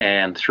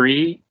on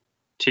 3,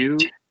 2,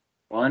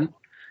 1.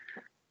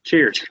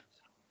 Cheers.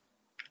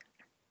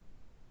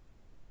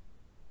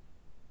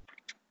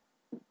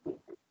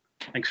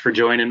 Thanks for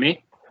joining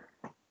me.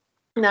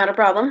 Not a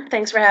problem.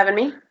 Thanks for having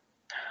me.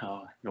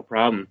 Oh, no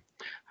problem.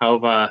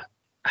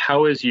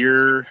 How has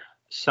your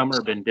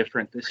summer been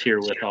different this year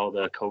with all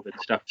the COVID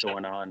stuff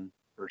going on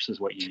versus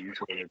what you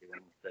usually are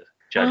doing with the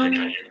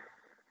judging?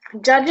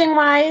 Judging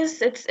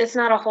wise, it's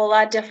not a whole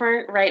lot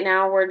different. Right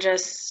now, we're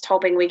just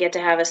hoping we get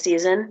to have a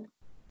season.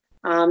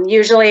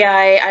 Usually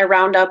I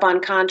round up on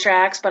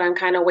contracts, but I'm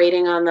kind of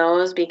waiting on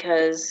those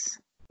because,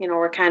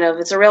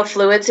 it's a real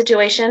fluid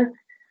situation.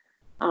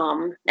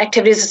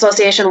 Activities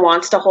Association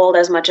wants to hold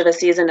as much of a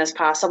season as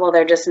possible.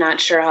 They're just not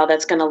sure how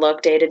that's going to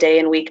look day to day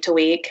and week to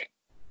week.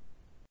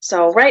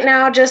 So right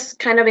now, just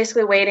kind of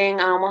basically waiting.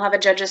 We'll have a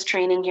judges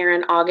training here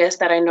in August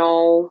that I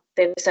know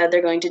they've said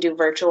they're going to do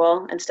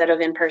virtual instead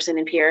of in person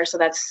in Pierre. So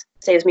that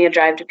saves me a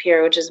drive to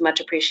Pierre, which is much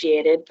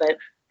appreciated. But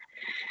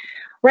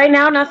right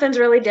now, nothing's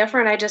really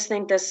different. I just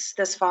think this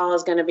fall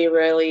is going to be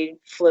really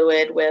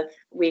fluid with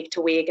week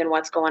to week and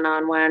what's going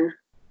on when.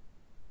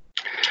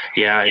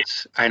 Yeah,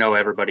 I know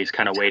everybody's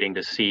kind of waiting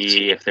to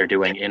see if they're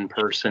doing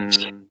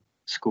in-person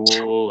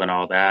school and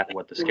all that,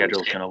 what the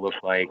schedule's going to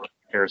look like.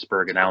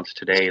 Harrisburg announced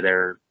today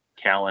their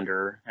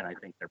calendar, and I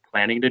think they're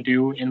planning to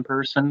do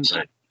in-person,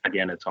 but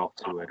again, it's all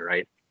fluid,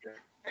 right?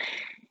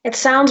 It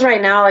sounds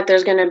right now like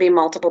there's going to be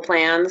multiple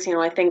plans.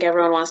 I think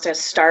everyone wants to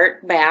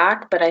start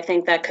back, but I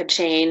think that could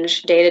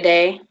change day to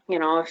day.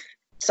 If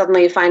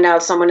suddenly you find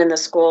out someone in the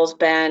school's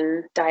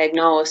been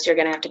diagnosed, you're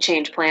going to have to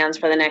change plans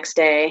for the next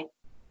day.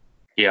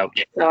 Yep.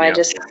 So I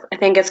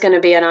think it's going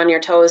to be an on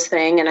your toes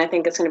thing, and I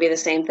think it's going to be the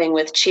same thing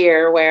with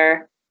cheer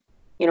where,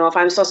 if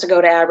I'm supposed to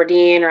go to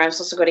Aberdeen or I'm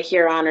supposed to go to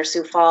Huron or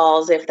Sioux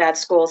Falls, if that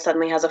school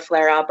suddenly has a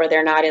flare up or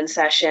they're not in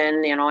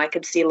session, I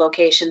could see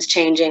locations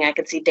changing. I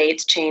could see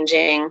dates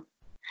changing.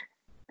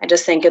 I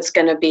just think it's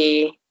going to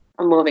be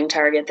a moving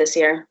target this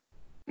year.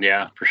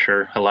 Yeah, for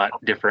sure. A lot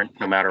different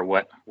no matter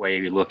what way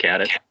you look at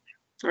it.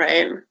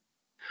 Right.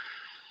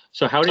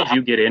 So how did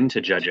you get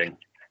into judging?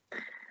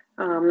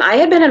 I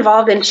had been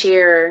involved in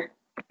cheer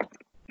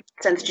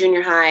since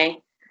junior high.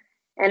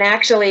 And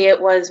actually,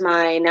 it was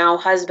my now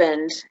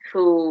husband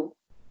who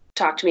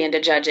talked me into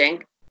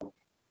judging.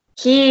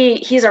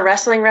 He's a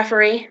wrestling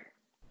referee.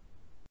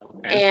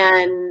 Okay.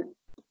 And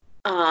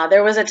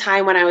there was a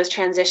time when I was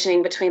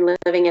transitioning between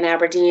living in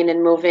Aberdeen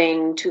and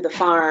moving to the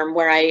farm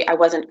where I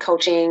wasn't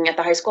coaching at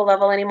the high school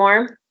level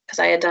anymore because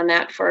I had done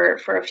that for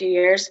a few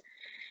years.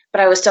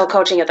 But I was still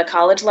coaching at the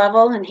college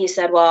level. And he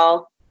said,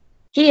 well,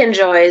 he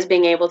enjoys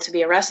being able to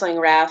be a wrestling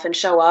ref and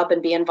show up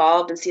and be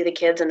involved and see the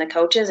kids and the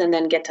coaches and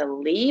then get to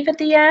leave at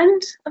the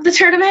end of the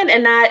tournament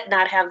and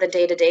not have the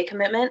day-to-day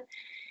commitment.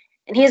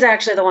 And he's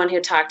actually the one who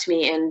talked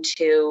me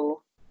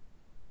into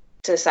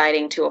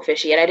deciding to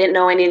officiate. I didn't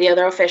know any of the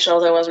other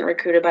officials. I wasn't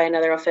recruited by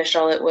another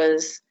official. It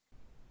was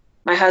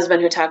my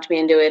husband who talked me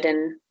into it.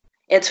 And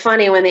it's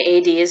funny when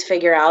the ADs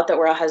figure out that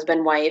we're a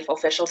husband-wife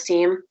officials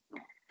team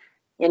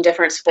in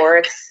different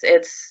sports.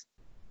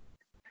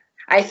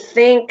 I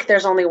think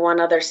there's only one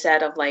other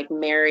set of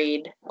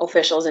married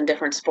officials in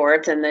different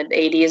sports, and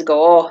the ADs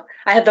go, oh,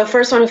 I had the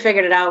first one who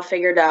figured it out,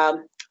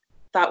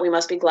 thought we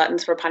must be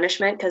gluttons for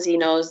punishment because he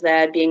knows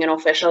that being an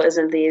official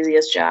isn't the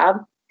easiest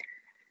job.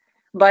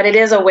 But it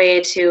is a way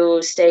to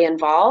stay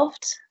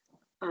involved,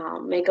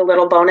 make a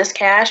little bonus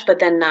cash, but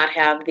then not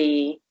have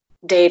the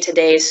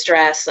day-to-day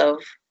stress of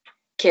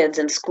kids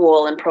and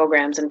school and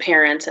programs and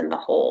parents and the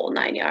whole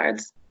 9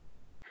 yards.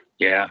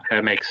 Yeah,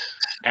 that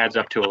adds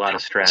up to a lot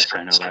of stress.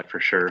 I know that for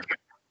sure.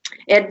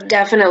 It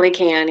definitely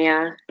can,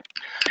 yeah.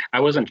 I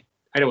wasn't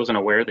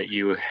aware that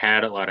you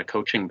had a lot of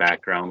coaching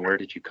background. Where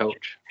did you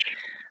coach?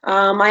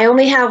 I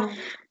only have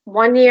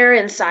 1 year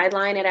in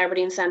sideline at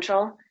Aberdeen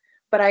Central,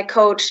 but I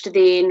coached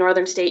the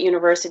Northern State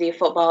University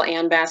football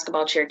and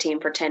basketball cheer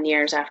team for 10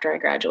 years after I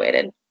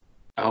graduated.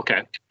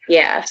 Okay.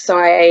 Yeah, so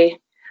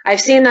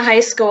I've seen the high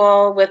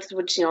school which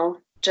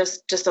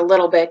just a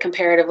little bit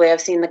comparatively. I've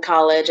seen the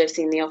college, I've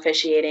seen the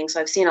officiating, so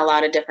I've seen a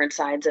lot of different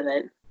sides of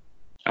it.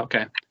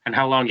 Okay. And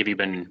how long have you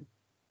been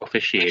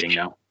officiating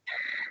now?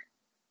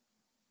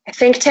 I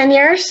think 10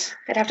 years.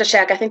 I'd have to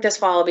check. I think this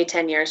fall will be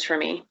 10 years for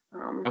me.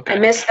 Okay. I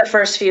missed the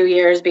first few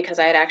years because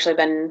I had actually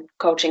been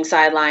coaching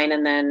sideline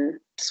and then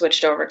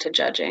switched over to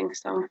judging.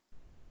 So.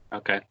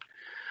 Okay.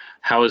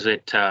 How has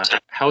it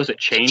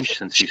changed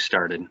since you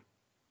started?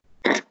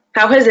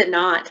 How is it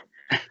not?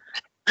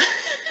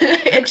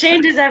 It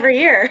changes every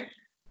year.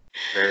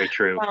 Very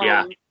true.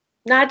 Yeah.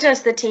 Not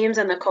just the teams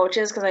and the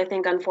coaches, because I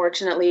think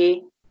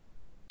unfortunately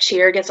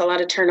cheer gets a lot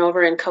of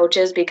turnover in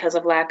coaches because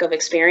of lack of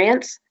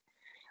experience.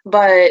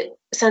 But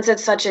since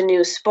it's such a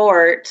new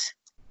sport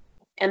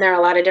and there are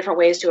a lot of different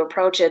ways to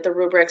approach it, the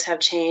rubrics have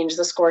changed,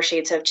 the score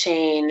sheets have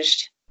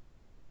changed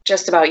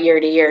just about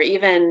year to year.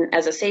 Even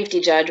as a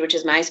safety judge, which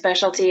is my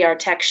specialty, our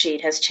tech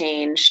sheet has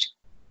changed.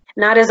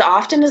 Not as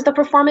often as the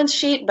performance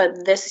sheet,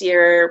 but this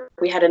year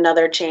we had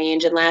another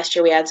change, and last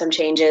year we had some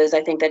changes.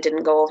 I think that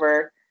didn't go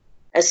over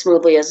as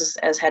smoothly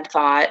as had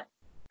thought.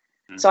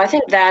 So I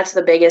think that's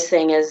the biggest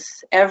thing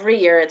is every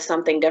year it's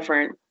something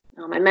different.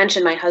 I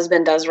mentioned my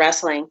husband does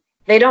wrestling.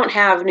 They don't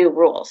have new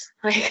rules.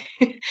 Like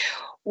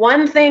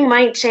one thing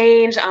might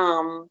change,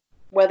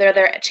 whether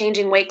they're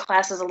changing weight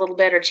classes a little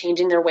bit or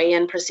changing their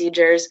weigh-in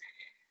procedures,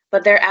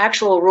 but their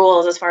actual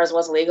rules as far as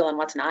what's legal and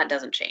what's not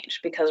doesn't change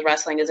because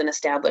wrestling is an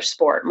established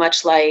sport,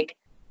 much like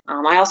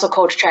I also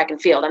coach track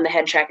and field. I'm the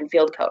head track and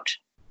field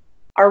coach.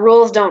 Our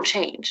rules don't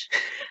change.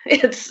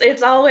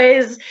 It's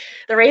always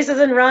the races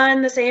and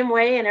run the same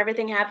way and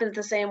everything happens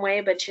the same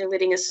way, but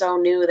cheerleading is so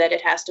new that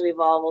it has to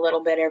evolve a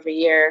little bit every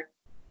year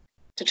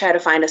to try to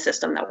find a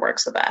system that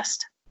works the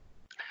best.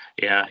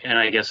 Yeah, and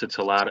I guess it's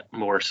a lot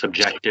more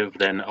subjective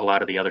than a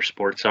lot of the other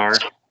sports are.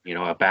 You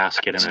know, a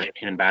basket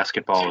in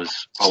basketball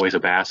is always a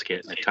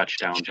basket, and a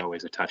touchdown is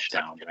always a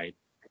touchdown, right?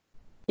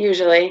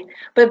 Usually,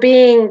 but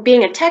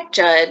being a tech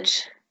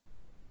judge,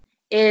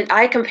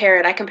 I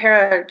compare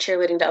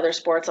cheerleading to other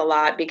sports a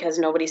lot because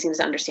nobody seems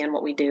to understand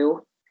what we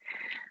do.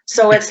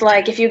 So it's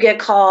like if you get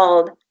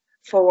called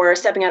for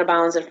stepping out of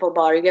bounds in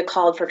football, or you get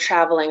called for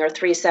traveling or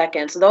 3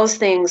 seconds, those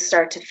things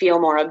start to feel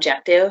more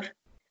objective.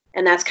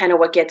 And that's kind of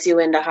what gets you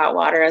into hot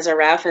water as a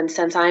ref. And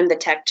since I'm the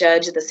tech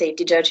judge, the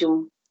safety judge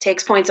who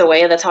takes points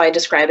away, that's how I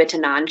describe it to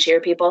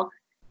non-cheer people,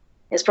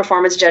 is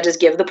performance judges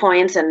give the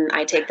points and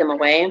I take them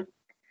away.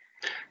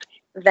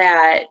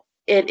 That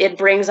it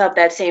brings up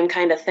that same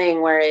kind of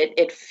thing where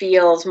it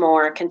feels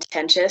more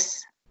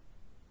contentious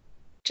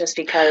just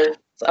because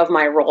of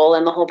my role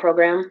in the whole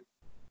program.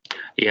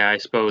 Yeah, I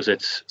suppose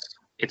it's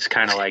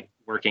kind of like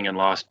working in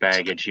lost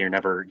baggage. You're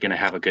never going to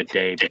have a good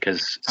day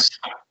because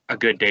a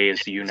good day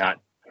is you not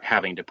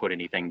having to put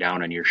anything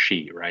down on your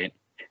sheet, right?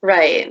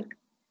 Right.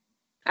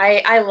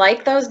 I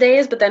like those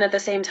days, but then at the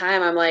same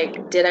time, I'm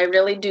like, did I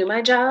really do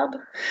my job?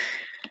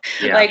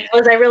 Yeah. Like,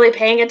 was I really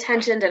paying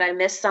attention? Did I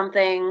miss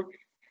something?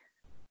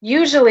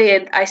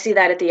 Usually I see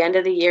that at the end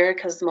of the year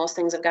because most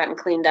things have gotten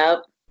cleaned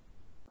up.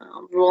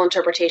 Rule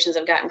interpretations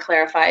have gotten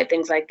clarified,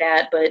 things like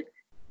that. But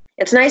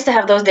it's nice to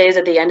have those days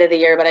at the end of the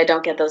year, but I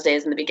don't get those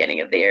days in the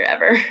beginning of the year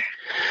ever.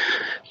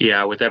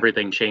 Yeah, with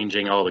everything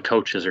changing, all the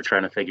coaches are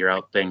trying to figure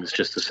out things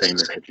just the same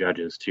as the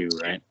judges too,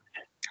 right?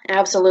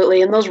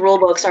 Absolutely. And those rule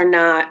books are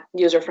not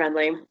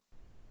user-friendly.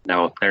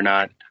 No, they're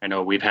not. I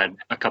know we've had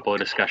a couple of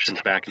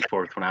discussions back and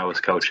forth when I was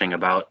coaching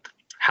about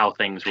how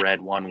things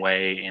read one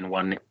way in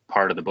one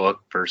part of the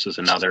book versus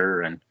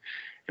another, and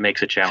it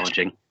makes it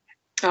challenging.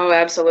 Oh,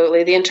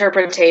 absolutely. The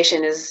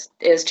interpretation is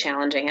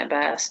challenging at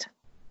best.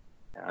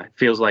 It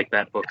feels like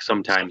that book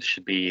sometimes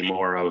should be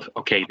more of,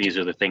 okay, these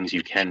are the things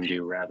you can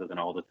do rather than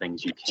all the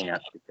things you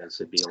can't,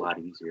 because it'd be a lot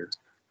easier.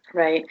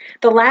 Right.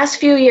 The last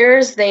few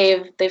years,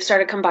 they've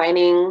started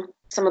combining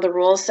some of the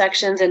rules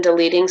sections and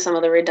deleting some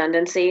of the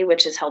redundancy,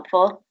 which is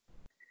helpful.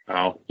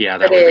 Oh, yeah,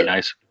 that would be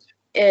nice.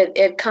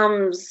 It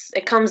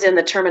comes in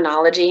the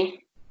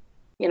terminology.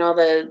 You know,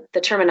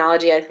 the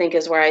terminology, I think,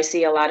 is where I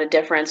see a lot of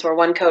difference, where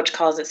one coach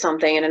calls it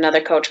something and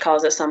another coach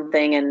calls it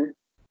something, and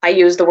I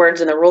use the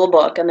words in the rule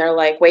book and they're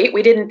like, wait,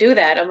 we didn't do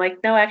that. I'm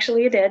like, no,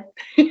 actually you did.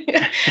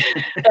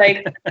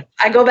 Like,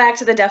 I go back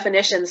to the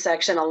definitions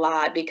section a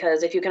lot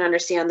because if you can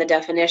understand the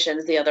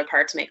definitions, the other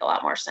parts make a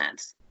lot more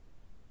sense.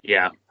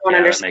 Yeah,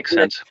 that makes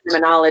sense.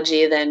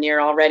 Terminology, then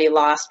you're already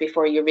lost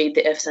before you read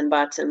the ifs and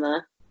buts in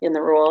the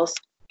rules.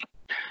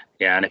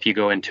 Yeah, and if you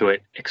go into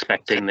it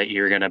expecting that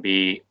you're going to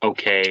be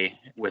okay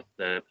with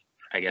the,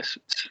 I guess,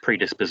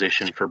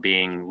 predisposition for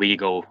being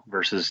legal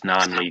versus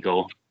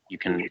non-legal, you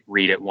can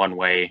read it one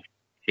way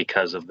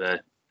because of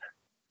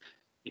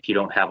if you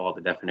don't have all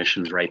the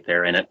definitions right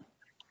there in it.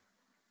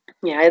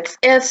 Yeah,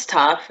 it's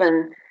tough,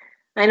 and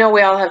I know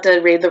we all have to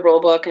read the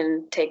rule book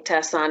and take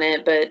tests on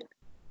it, but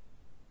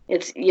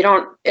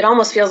it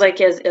almost feels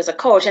like as a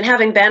coach, and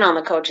having been on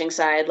the coaching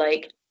side,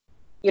 like,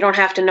 you don't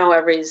have to know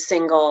every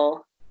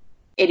single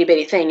itty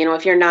bitty thing. You know,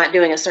 if you're not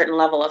doing a certain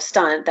level of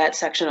stunt, that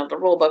section of the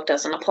rule book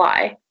doesn't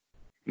apply.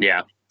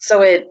 Yeah.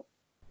 So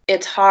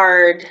it's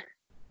hard,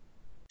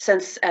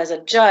 since as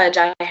a judge,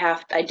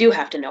 I do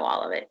have to know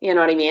all of it. You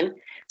know what I mean?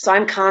 So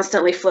I'm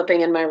constantly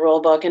flipping in my rule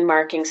book and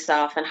marking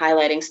stuff and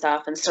highlighting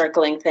stuff and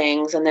circling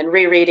things and then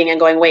rereading and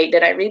going, wait,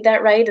 did I read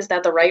that right? Is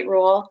that the right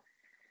rule?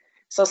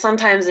 So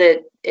sometimes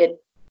it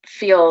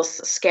feels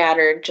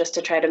scattered just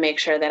to try to make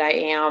sure that I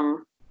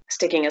am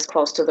sticking as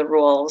close to the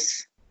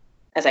rules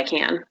as I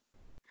can.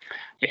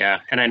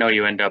 Yeah, and I know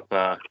you end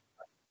up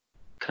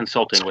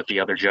consulting with the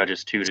other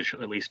judges too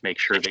to at least make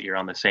sure that you're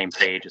on the same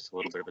page. It's a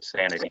little bit of a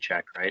sanity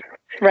check, right?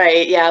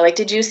 Right. Yeah. Like,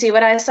 did you see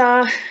what I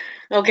saw?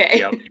 Okay.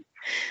 Yep.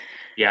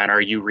 Yeah, and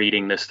are you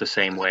reading this the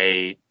same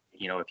way?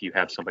 You know, if you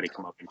have somebody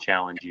come up and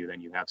challenge you,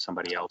 then you have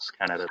somebody else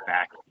kind of to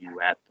back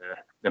you at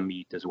the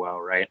meet as well,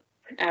 right?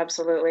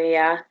 Absolutely.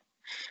 Yeah.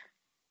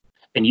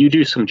 And you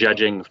do some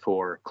judging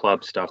for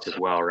club stuff as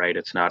well, right?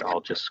 It's not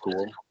all just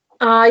school.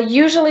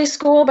 Usually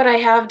school, but I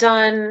have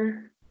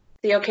done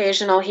the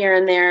occasional here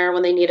and there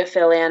when they need a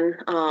fill in.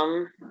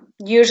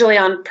 Usually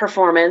on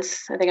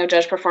performance. I think I've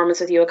judged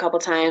performance with you a couple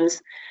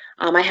times.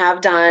 I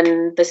have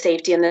done the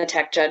safety and the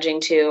tech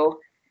judging too.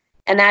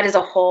 And that is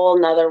a whole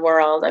nother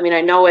world. I mean,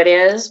 I know it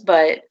is,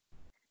 but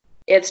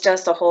it's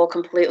just a whole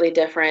completely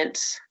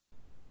different,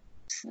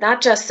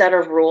 not just set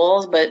of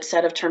rules, but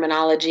set of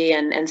terminology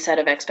and set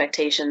of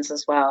expectations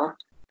as well.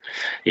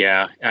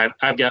 Yeah,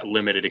 I've got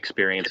limited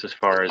experience as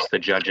far as the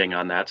judging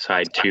on that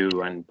side too,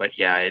 but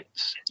yeah,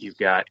 you've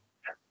got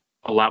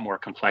a lot more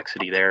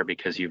complexity there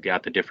because you've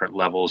got the different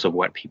levels of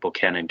what people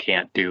can and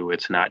can't do.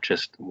 It's not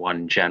just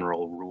one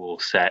general rule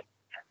set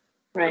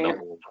for the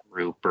whole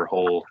group or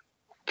whole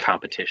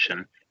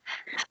competition.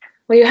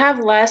 Well, you have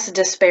less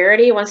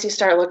disparity once you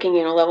start looking,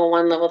 level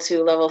 1, level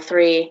 2, level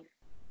 3.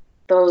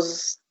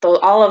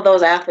 All of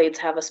those athletes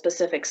have a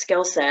specific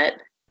skill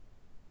set.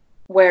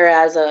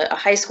 Whereas a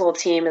high school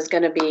team is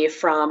going to be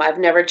from I've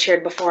never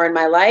cheered before in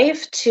my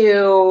life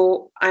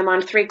to I'm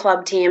on 3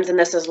 club teams and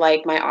this is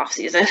like my off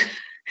season.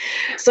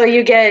 So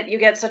you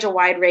get such a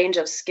wide range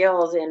of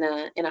skills in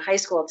a high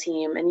school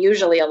team, and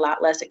usually a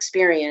lot less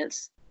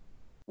experience,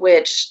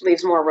 which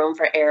leaves more room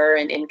for error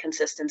and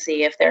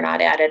inconsistency if they're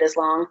not at it as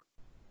long.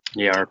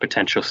 Yeah, or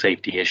potential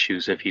safety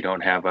issues if you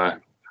don't have a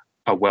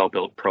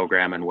well-built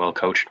program and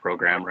well-coached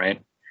program,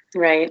 right?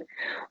 Right.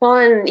 Well,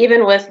 and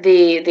even with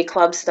the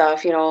club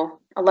stuff,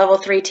 a level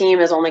 3 team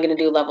is only going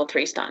to do level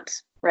 3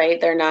 stunts, right?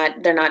 They're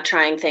not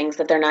trying things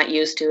that they're not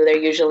used to. They're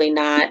usually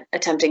not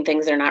attempting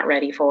things they're not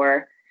ready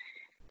for.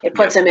 It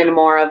puts them in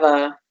more of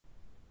a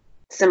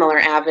similar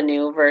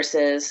avenue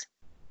versus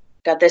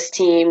got this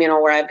team,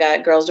 where I've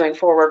got girls doing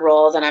forward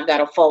rolls and I've got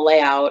a full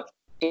layout,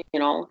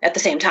 at the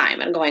same time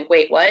and going,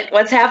 wait,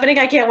 what's happening?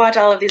 I can't watch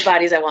all of these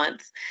bodies at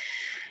once.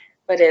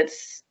 But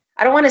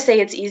I don't want to say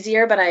it's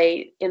easier, but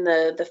in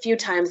the few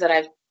times that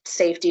I've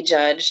safety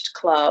judged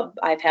club,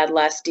 I've had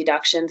less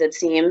deductions, it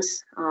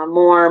seems,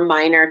 more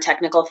minor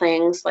technical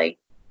things, like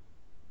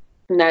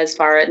not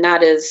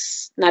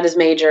as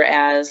major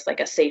as like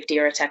a safety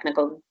or a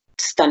technical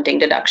stunting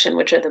deduction,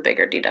 which are the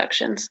bigger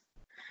deductions.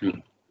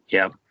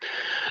 Yeah.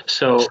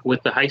 So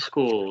with the high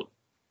school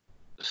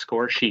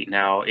score sheet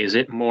now, is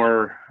it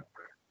more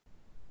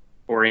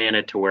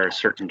oriented to where a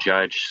certain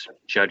judge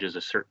judges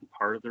a certain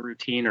part of the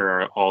routine, or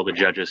are all the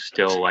judges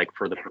still, like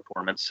for the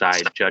performance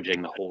side,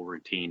 judging the whole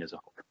routine as a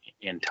whole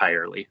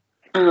entirely?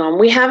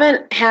 We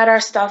haven't had our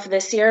stuff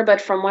this year,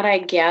 but from what I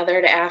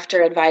gathered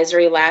after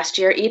advisory last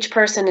year, each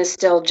person is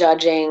still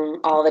judging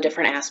all the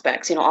different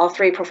aspects. All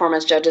 3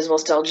 performance judges will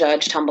still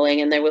judge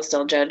tumbling and they will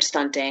still judge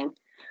stunting.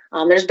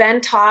 There's been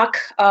talk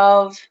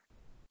of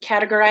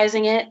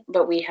categorizing it,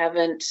 but we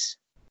haven't,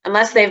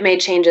 unless they've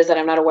made changes that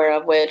I'm not aware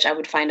of, which I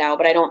would find out,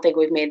 but I don't think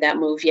we've made that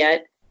move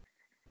yet.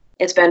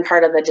 It's been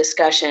part of the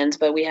discussions,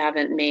 but we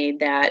haven't made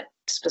that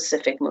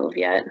specific move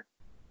yet.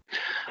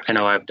 I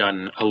know I've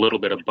done a little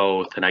bit of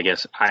both, and I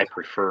guess I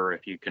prefer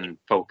if you can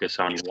focus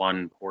on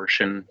one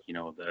portion,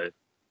 the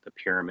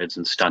pyramids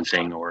and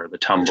stunting or the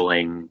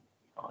tumbling.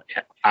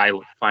 I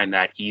find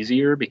that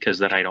easier because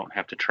then I don't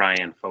have to try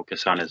and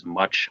focus on as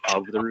much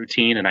of the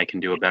routine, and I can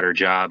do a better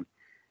job,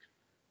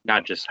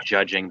 not just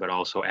judging, but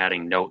also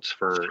adding notes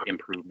for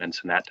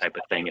improvements and that type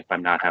of thing if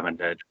I'm not having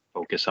to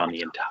focus on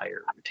the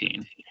entire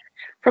routine.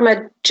 From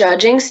a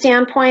judging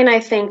standpoint, I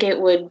think it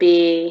would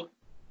be,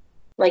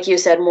 like you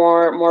said,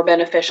 more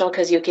beneficial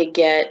because you could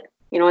get,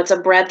 it's a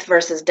breadth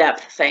versus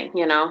depth thing,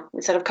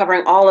 instead of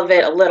covering all of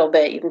it a little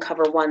bit, you can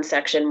cover one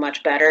section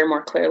much better and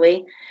more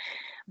clearly.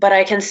 But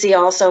I can see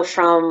also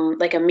from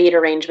like a meet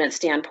arrangement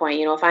standpoint,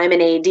 if I'm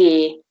an AD,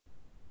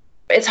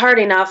 it's hard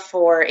enough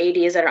for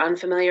ADs that are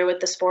unfamiliar with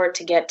the sport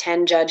to get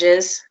 10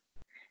 judges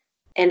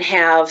and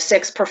have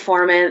 6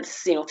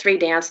 performance, 3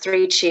 dance,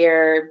 3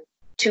 cheer,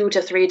 2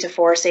 to 3 to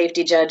 4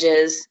 safety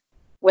judges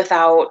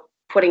without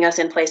putting us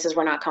in places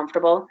we're not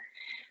comfortable.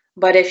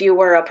 But if you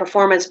were a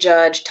performance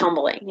judge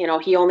tumbling,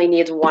 he only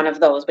needs one of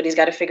those, but he's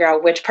got to figure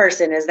out which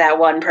person is that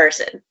one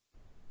person,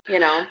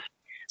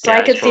 So yeah,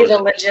 I could see the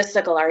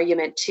logistical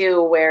argument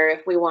too, where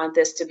if we want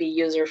this to be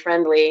user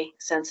friendly,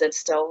 since it's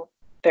still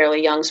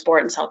fairly young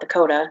sport in South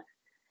Dakota,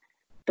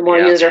 the more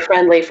user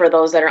friendly for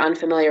those that are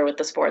unfamiliar with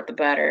the sport, the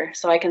better.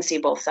 So I can see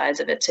both sides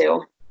of it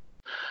too.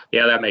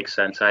 Yeah, that makes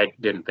sense. I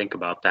didn't think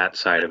about that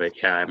side of it.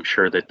 Yeah, I'm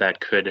sure that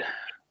could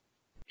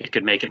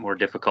make it more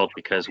difficult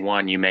because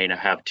one, you may not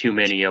have too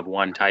many of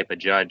one type of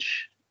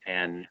judge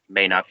and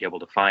may not be able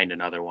to find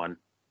another one.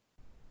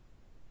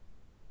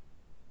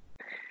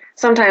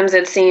 Sometimes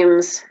it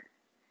seems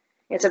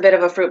it's a bit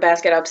of a fruit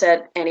basket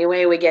upset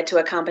anyway. We get to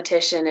a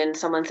competition and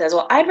someone says,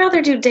 well, I'd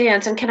rather do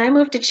dance and can I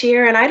move to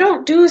cheer? And I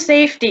don't do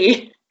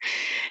safety.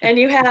 And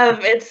you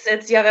have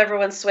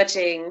everyone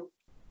switching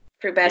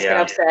fruit basket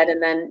upset.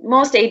 And then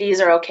most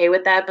ADs are okay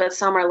with that, but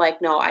some are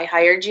like, no, I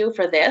hired you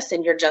for this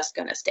and you're just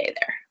going to stay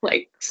there.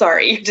 Like,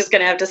 sorry, you're just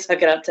going to have to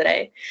suck it up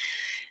today.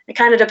 It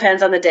kind of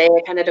depends on the day.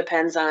 It kind of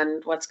depends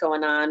on what's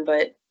going on,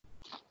 but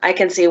I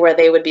can see where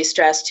they would be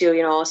stressed too,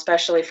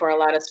 especially for a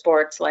lot of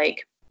sports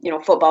like,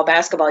 football,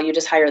 basketball, you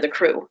just hire the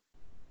crew.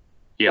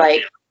 Yeah.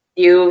 Like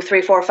you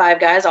 3, 4, 5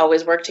 guys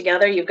always work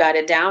together. You've got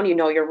it down. You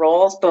know your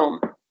roles. Boom.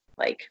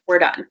 Like we're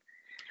done.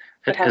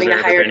 But has there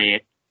ever been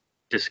any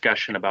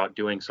discussion about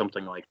doing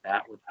something like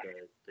that with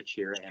the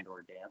cheer and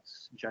or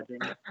dance judging?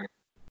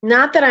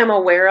 Not that I'm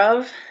aware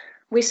of.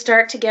 We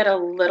start to get a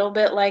little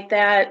bit like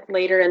that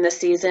later in the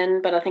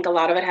season, but I think a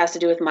lot of it has to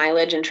do with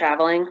mileage and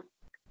traveling.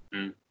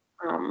 Mm.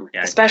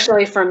 Yeah.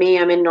 Especially for me,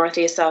 I'm in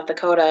Northeast South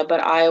Dakota,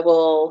 but I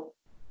will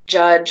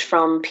judge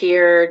from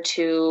Pierre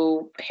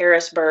to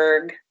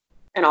Harrisburg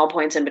and all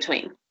points in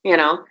between, you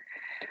know?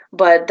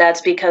 But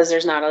that's because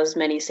there's not as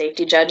many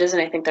safety judges,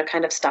 and I think they're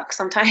kind of stuck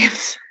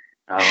sometimes.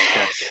 Oh,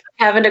 okay.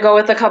 Having to go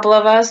with a couple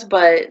of us,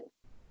 but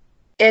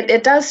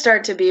it does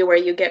start to be where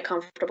you get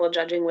comfortable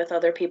judging with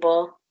other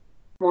people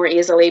more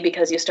easily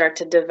because you start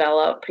to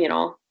develop, you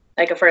know,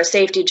 like for a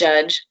safety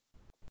judge,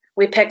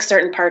 we pick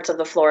certain parts of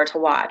the floor to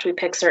watch. We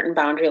pick certain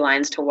boundary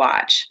lines to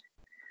watch.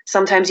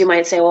 Sometimes you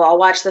might say, well, I'll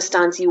watch the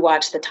stunts, you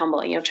watch the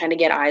tumbling, you know, trying to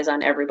get eyes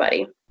on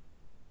everybody.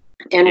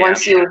 And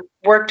once you've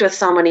worked with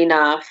someone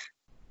enough,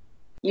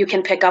 you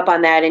can pick up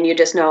on that and you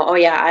just know, oh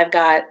yeah, I've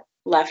got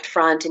left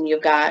front and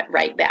you've got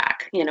right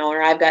back, you know,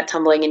 or I've got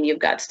tumbling and you've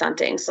got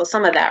stunting. So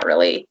some of that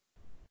really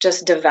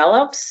just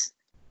develops.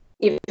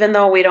 Even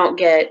though we don't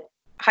get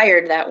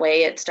hired that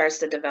way, it starts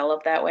to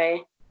develop that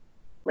way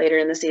later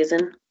in the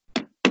season.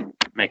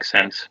 Makes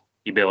sense.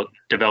 You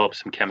develop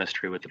some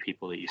chemistry with the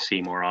people that you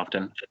see more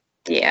often.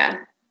 Yeah.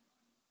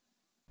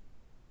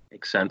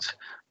 Makes sense.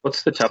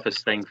 What's the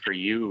toughest thing for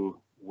you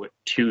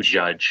to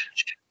judge?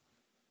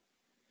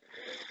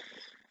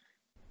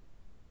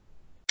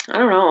 I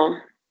don't know.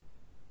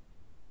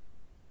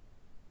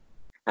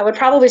 I would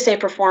probably say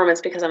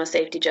performance because I'm a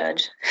safety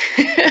judge.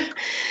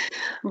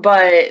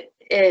 But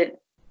it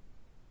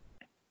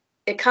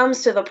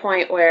comes to the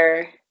point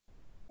where,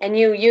 and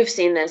you've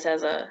seen this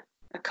as a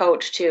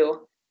coach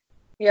too,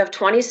 you have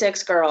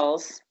 26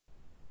 girls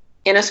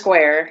in a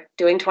square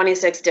doing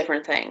 26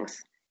 different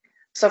things.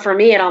 So for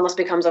me, it almost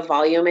becomes a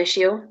volume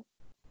issue.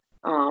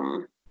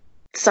 I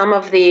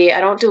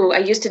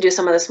used to do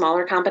some of the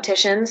smaller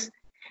competitions,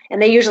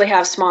 and they usually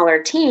have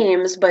smaller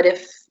teams, but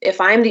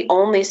if I'm the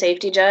only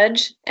safety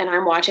judge and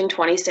I'm watching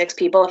 26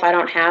 people, if I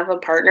don't have a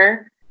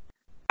partner,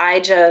 I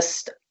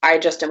just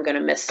am going to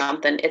miss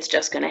something. It's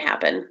just going to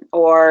happen.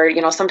 Or, you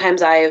know,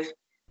 sometimes I've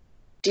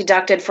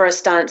deducted for a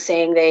stunt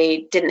saying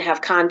they didn't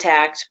have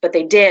contact, but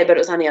they did, but it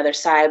was on the other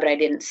side, but I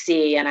didn't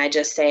see. And I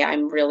just say,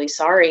 I'm really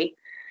sorry.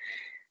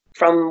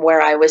 From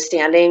where I was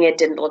standing, it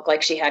didn't look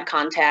like she had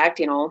contact.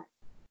 You know,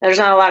 there's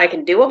not a lot I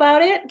can do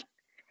about it.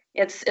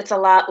 It's a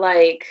lot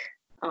like,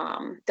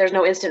 there's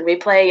no instant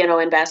replay, you know,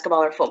 in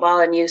basketball or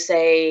football, and you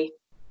say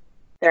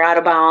they're out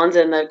of bounds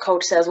and the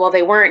coach says, well,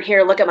 they weren't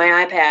here, look at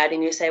my iPad.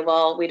 And you say,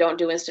 well, we don't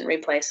do instant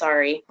replay,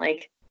 sorry.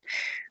 Like,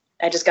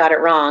 I just got it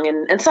wrong.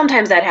 And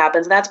sometimes that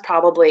happens. That's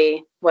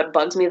probably what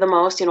bugs me the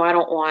most. You know, I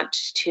want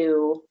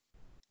to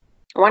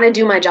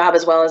do my job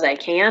as well as I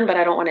can, but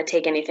I don't want to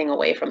take anything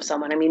away from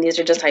someone. I mean, these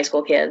are just high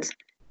school kids.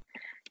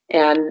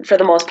 And for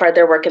the most part,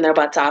 they're working their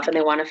butts off and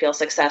they want to feel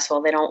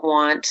successful. They don't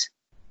want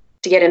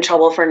to get in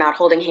trouble for not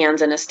holding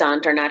hands in a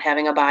stunt or not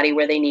having a body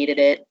where they needed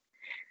it.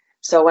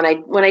 So when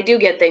I do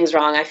get things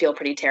wrong, I feel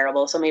pretty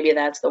terrible. So maybe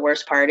that's the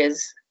worst part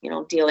is, you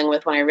know, dealing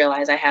with when I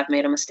realize I have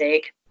made a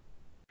mistake.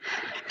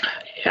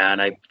 Yeah,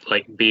 and I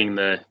like being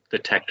the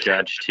tech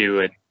judge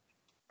too.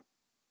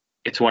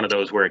 It's one of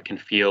those where it can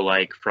feel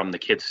like from the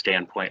kid's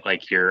standpoint,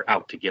 like you're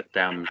out to get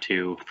them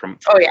to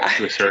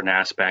a certain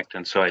aspect.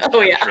 And so I'm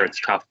sure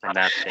it's tough from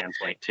that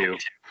standpoint too.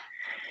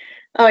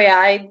 Oh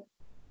yeah.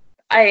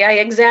 I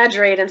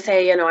exaggerate and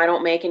say, you know, I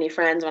don't make any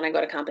friends when I go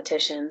to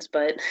competitions,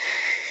 but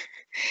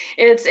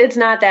it's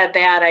not that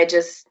bad.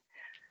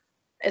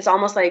 It's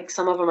almost like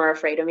some of them are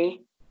afraid of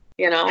me,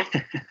 you know,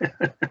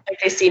 like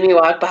they see me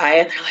walk by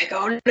and they're like,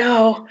 oh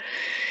no.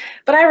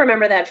 But I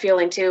remember that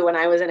feeling too when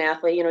I was an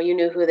athlete. You know, you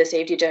knew who the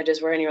safety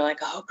judges were and you were like,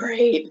 oh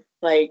great,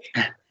 like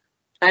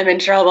I'm in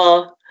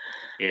trouble.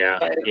 Yeah.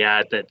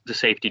 Yeah. The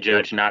safety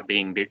judge not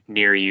being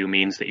near you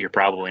means that you're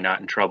probably not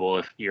in trouble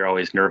if you're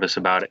always nervous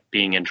about it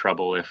being in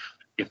trouble if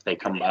they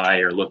come by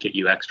or look at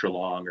you extra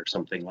long or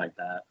something like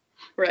that.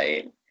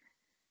 Right.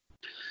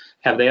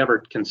 Have they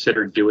ever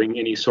considered doing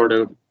any sort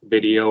of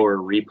video or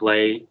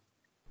replay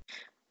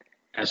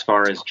as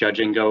far as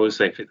judging goes?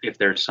 If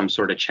there's some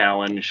sort of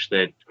challenge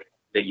that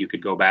you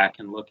could go back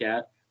and look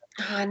at?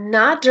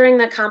 Not during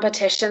the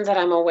competitions that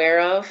I'm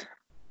aware of.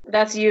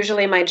 That's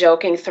usually my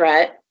joking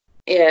threat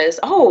is,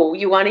 oh,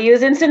 you want to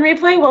use instant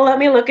replay? Well, let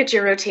me look at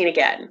your routine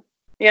again.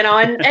 You know,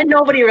 and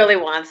nobody really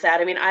wants that.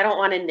 I mean, I don't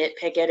want to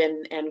nitpick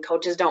it and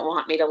coaches don't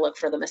want me to look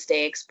for the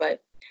mistakes, but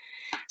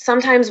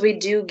sometimes we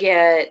do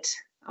get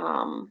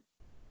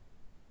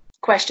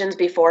questions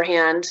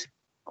beforehand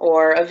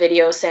or a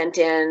video sent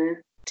in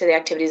to the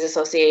Activities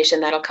Association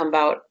that'll come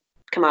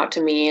out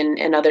to me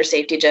and other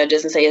safety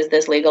judges and say, is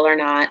this legal or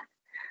not?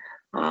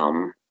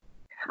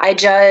 I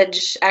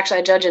judge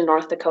in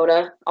North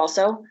Dakota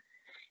also.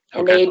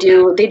 And they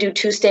do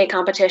 2 state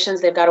competitions.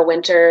 They've got a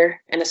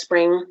winter and a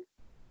spring,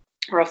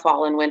 or a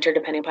fall and winter,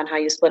 depending upon how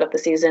you split up the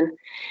season.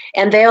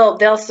 And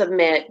they'll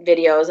submit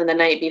videos, and the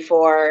night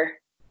before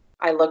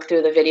I look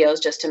through the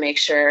videos just to make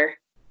sure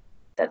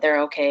that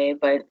they're okay.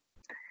 But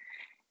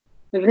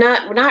we've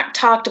not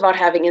talked about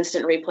having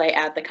instant replay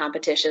at the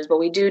competitions, but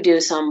we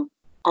do some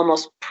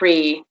almost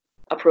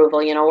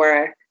pre-approval, you know,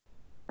 where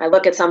I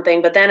look at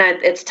something, but then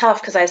it's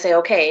tough because I say,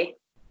 okay,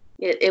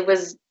 it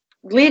was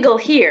legal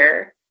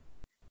here,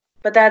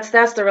 but that's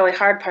the really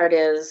hard part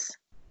is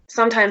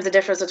sometimes the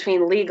difference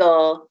between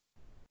legal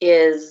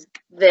is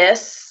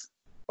this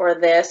or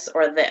this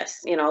or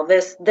this. You know,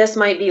 this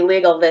might be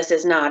legal, this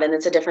is not, and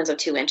it's a difference of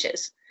 2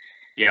 inches.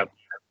 Yep.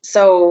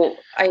 So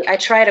I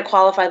try to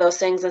qualify those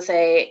things and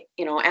say,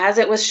 you know, as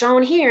it was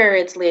shown here,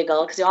 it's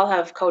legal, because y'all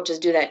have coaches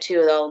do that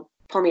too. They'll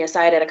pull me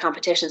aside at a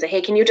competition and say,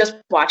 hey, can you just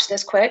watch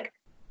this quick?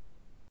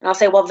 And I'll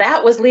say, well,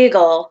 that was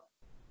legal,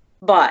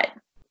 but,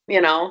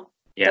 you know,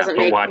 doesn't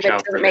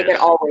make it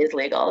always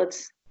legal.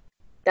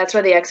 That's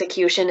where the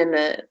execution and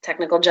the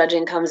technical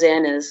judging comes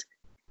in. Is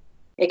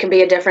it can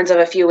be a difference of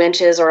a few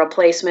inches or a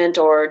placement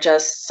or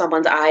just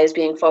someone's eyes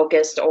being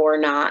focused or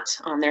not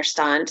on their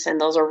stunt.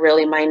 And those are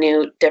really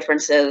minute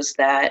differences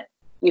that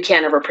you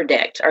can't ever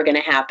predict are going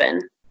to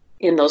happen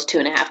in those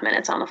 2.5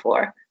 minutes on the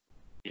floor.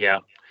 Yeah.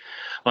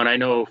 Well, and I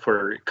know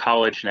for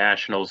college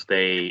nationals,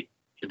 they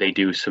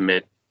do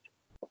submit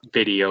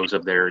videos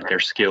of their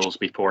skills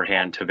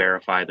beforehand to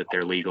verify that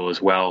they're legal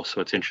as well. So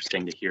it's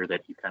interesting to hear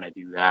that you kind of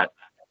do that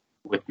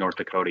with North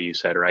Dakota, you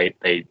said, right?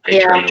 They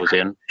turn those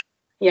in.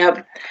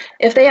 Yep.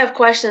 If they have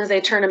questions, they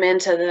turn them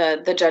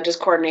into the judges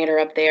coordinator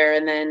up there,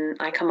 and then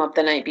I come up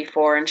the night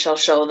before and she'll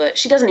show that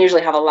she doesn't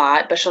usually have a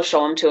lot, but she'll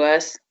show them to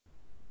us.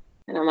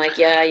 And I'm like,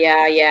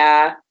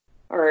 yeah.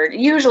 Or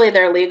usually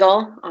they're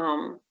legal.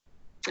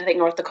 I think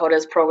North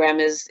Dakota's program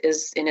is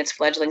in its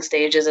fledgling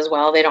stages as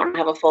well. They don't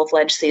have a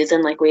full-fledged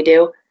season like we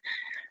do.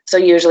 So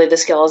usually the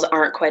skills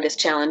aren't quite as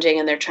challenging,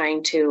 and they're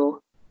trying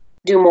to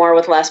do more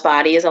with less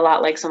bodies, a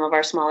lot like some of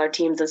our smaller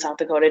teams in South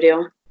Dakota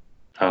do.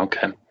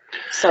 Okay.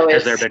 So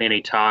has there been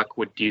any talk?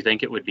 Do you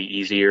think it would be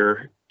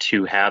easier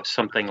to have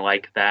something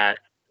like that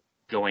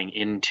going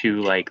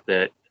into like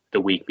the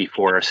week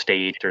before a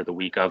state or the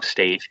week of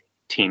state,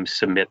 teams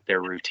submit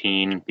their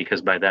routine,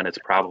 because by then it's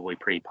probably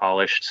pretty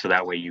polished, so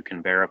that way you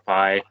can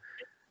verify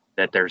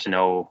that there's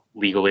no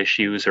legal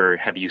issues? Or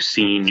have you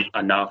seen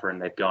enough,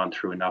 and they've gone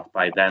through enough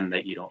by then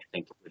that you don't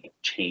think it would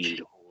change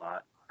a whole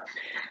lot?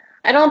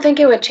 I don't think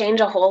it would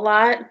change a whole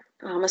lot,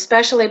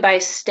 especially by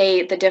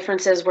state. The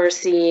differences we're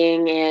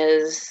seeing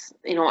is,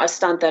 you know, a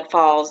stunt that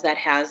falls that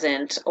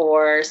hasn't,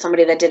 or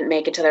somebody that didn't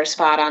make it to their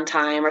spot on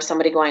time, or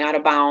somebody going out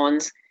of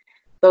bounds.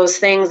 Those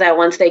things that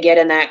once they get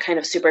in that kind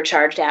of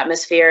supercharged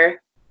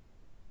atmosphere,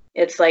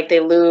 it's like they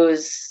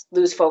lose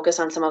focus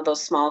on some of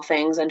those small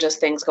things, and just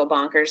things go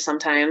bonkers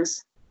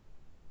sometimes.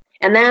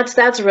 And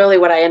that's really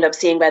what I end up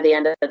seeing by the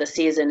end of the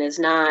season, is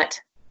not,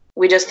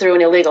 we just threw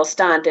an illegal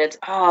stunt. It's,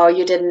 oh,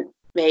 you didn't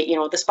make, you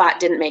know, the spot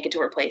didn't make it to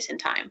her place in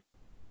time.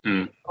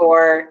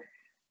 Or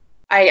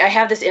I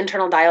have this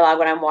internal dialogue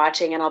when I'm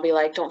watching, and I'll be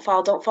like, don't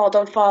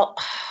fall.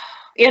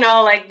 You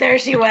know, like, there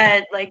she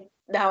went. Like,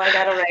 now I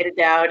got to write it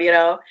down, you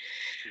know.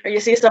 Or you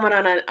see someone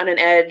on an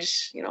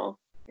edge, you know,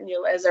 and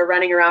as they're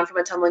running around from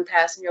a tumbling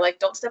pass, and you're like,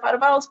 don't step out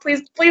of bounds.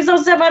 Please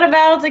don't step out of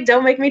bounds. Like,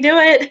 don't make me do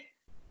it.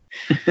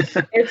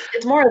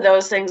 It's more of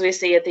those things we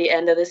see at the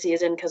end of the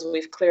season, because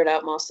we've cleared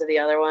out most of the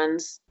other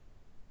ones.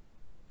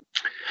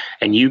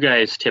 And you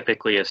guys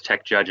typically, as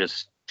tech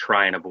judges,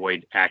 try and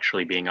avoid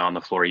actually being on the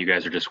floor. You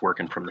guys are just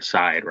working from the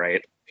side,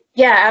 right?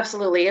 Yeah,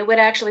 absolutely. It would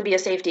actually be a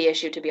safety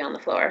issue to be on the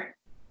floor.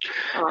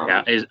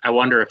 I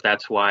wonder if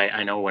that's why.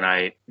 I know when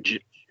I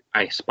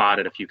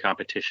spotted a few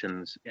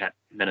competitions at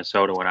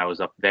Minnesota when I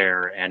was up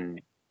there,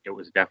 and it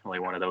was definitely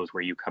one of those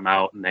where you come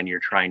out and then you're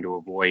trying to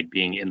avoid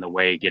being in the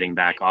way, getting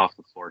back off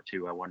the floor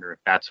too. I wonder if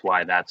that's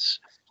why that's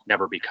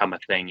never become a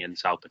thing in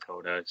South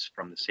Dakota. It's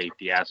from the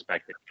safety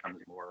aspect, it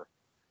becomes more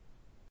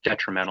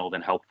detrimental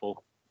than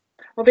helpful.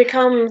 Well,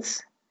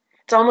 it's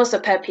almost a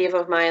pet peeve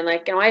of mine.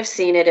 Like, you know, I've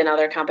seen it in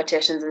other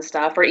competitions and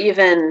stuff, or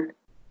even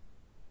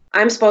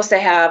I'm supposed to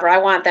have, or I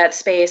want that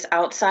space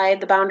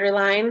outside the boundary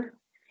line,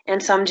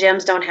 and some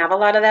gyms don't have a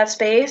lot of that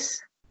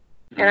space.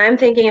 And I'm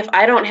thinking, if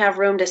I don't have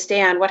room to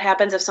stand, what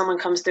happens if someone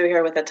comes through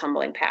here with a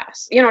tumbling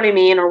pass? You know what I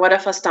mean? Or what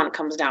if a stunt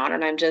comes down?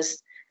 And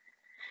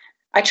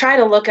I try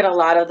to look at a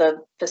lot of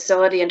the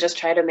facility and just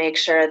try to make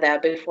sure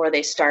that before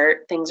they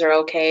start, things are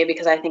okay.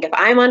 Because I think if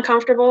I'm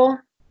uncomfortable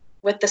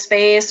with the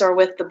space or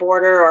with the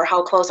border or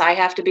how close I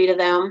have to be to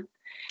them,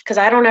 because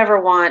I don't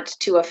ever want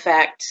to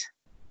affect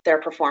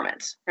their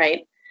performance,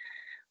 right?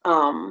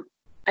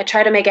 I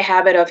try to make a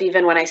habit of,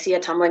 even when I see a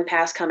tumbling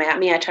pass come at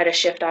me, I try to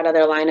shift out of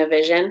their line of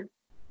vision,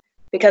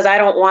 because I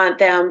don't want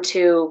them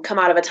to come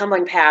out of a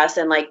tumbling pass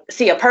and like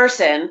see a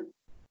person.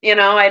 You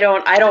know, I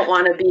don't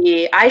want to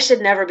be, I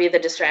should never be the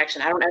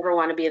distraction. I don't ever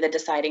want to be the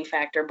deciding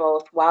factor,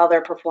 both while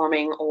they're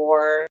performing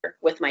or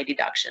with my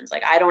deductions.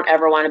 Like, I don't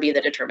ever want to be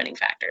the determining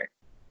factor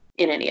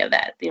in any of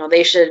that. You know,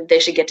 they should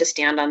get to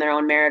stand on their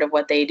own merit of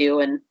what they do.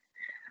 And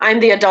I'm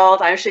the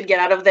adult. I should get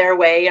out of their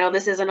way. You know,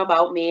 this isn't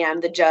about me.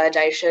 I'm the judge.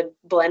 I should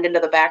blend into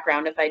the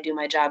background if I do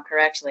my job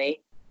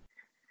correctly.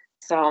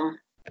 So.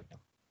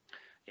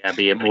 Yeah,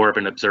 be more of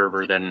an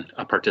observer than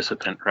a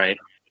participant, right?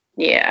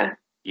 Yeah.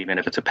 Even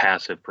if it's a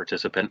passive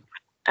participant.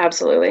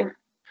 Absolutely.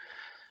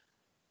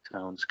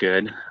 Sounds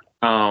good.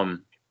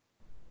 Let's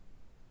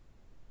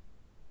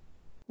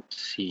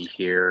see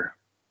here.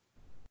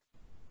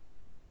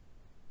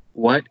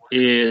 What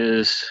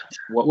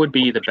would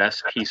be the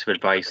best piece of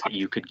advice that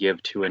you could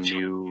give to a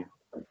new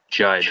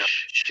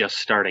judge just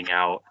starting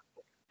out,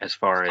 as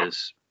far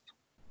as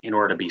in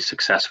order to be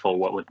successful,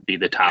 what would be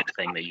the top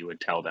thing that you would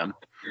tell them?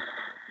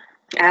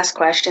 Ask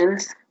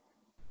questions.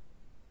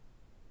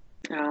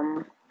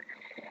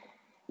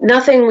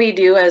 Nothing we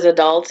do as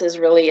adults is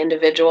really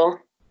individual.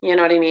 You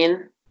know what I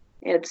mean?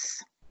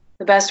 It's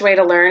the best way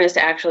to learn is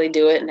to actually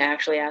do it and to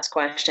actually ask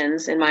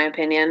questions, in my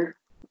opinion.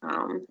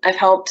 I've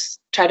helped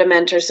try to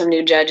mentor some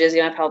new judges.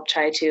 I've helped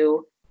try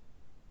to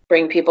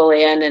bring people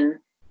in, and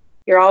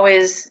you're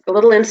always a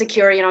little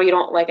insecure. You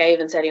don't, like I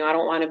even said, I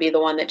don't want to be the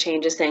one that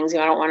changes things.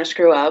 I don't want to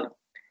screw up.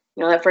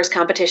 That first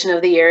competition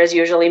of the year is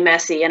usually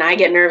messy, and I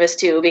get nervous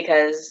too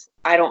because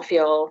I don't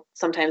feel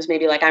sometimes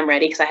maybe like I'm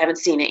ready because I haven't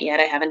seen it yet.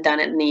 I haven't done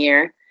it in a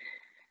year.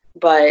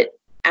 But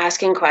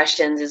asking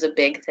questions is a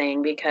big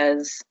thing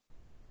because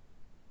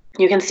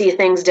you can see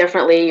things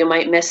differently. You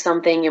might miss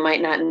something. You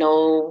might not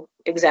know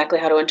exactly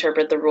how to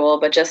interpret the rule,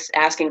 but just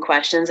asking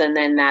questions, and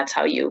then that's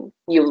how you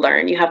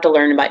learn. You have to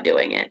learn by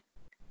doing it.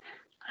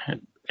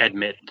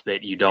 Admit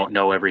that you don't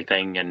know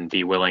everything and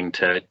be willing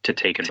to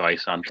take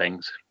advice on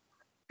things.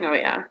 Oh,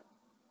 yeah.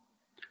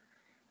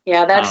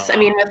 Yeah, that's,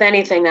 with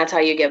anything, that's how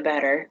you get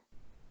better.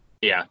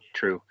 Yeah,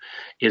 true.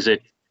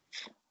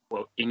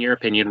 Well, in your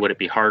opinion, would it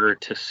be harder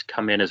to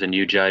come in as a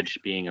new judge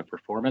being a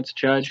performance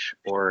judge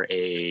or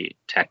a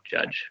tech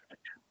judge?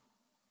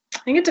 I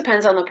think it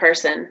depends on the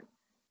person.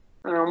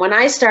 When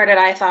I started,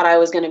 I thought I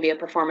was going to be a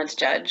performance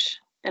judge,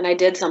 and I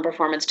did some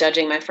performance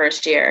judging my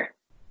first year.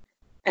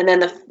 And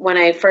then when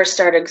I first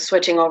started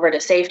switching over to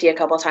safety a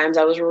couple of times,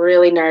 I was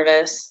really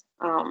nervous.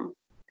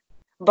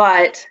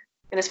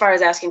 And as far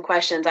as asking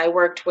questions, I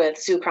worked with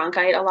Sue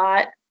Cronkite a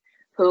lot,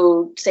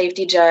 who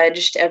safety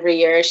judged every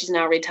year. She's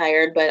now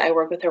retired, but I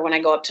work with her when I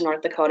go up to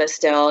North Dakota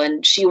still,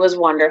 and she was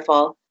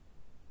wonderful,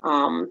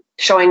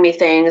 showing me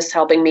things,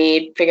 helping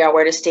me figure out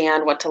where to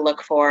stand, what to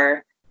look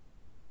for,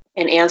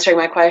 and answering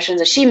my questions.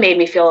 And she made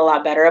me feel a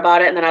lot better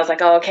about it. And then I was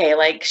like, oh, okay,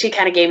 like she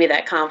kind of gave me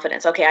that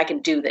confidence. Okay, I can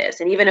do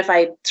this. And even if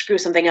I screw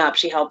something up,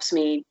 she helps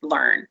me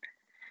learn.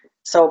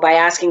 So by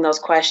asking those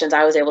questions,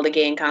 I was able to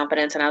gain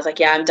confidence, and I was like,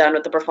 yeah, I'm done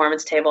with the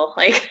performance table.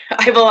 Like,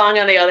 I belong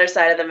on the other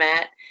side of the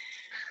mat.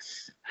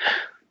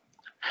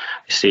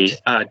 I see.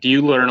 Do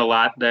you learn a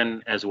lot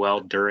then as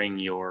well during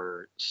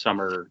your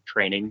summer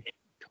training,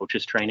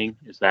 coaches training?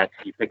 Is that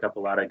you pick up a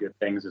lot of good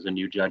things as a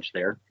new judge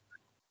there?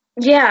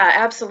 Yeah,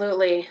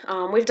 absolutely.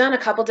 We've done a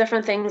couple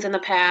different things in the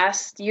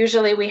past.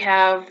 Usually we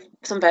have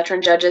some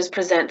veteran judges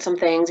present some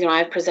things.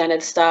 I've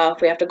presented stuff.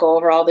 We have to go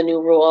over all the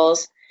new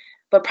rules.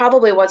 But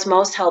probably what's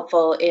most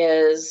helpful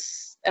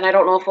is, and I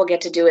don't know if we'll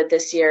get to do it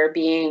this year,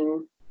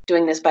 doing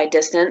this by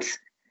distance,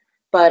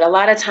 but a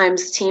lot of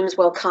times teams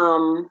will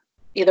come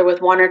either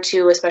with one or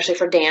two, especially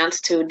for dance,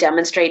 to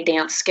demonstrate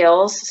dance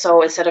skills.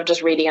 So instead of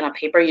just reading it on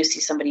paper, you see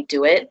somebody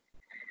do it.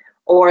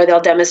 Or they'll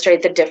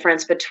demonstrate the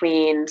difference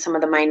between some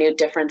of the minute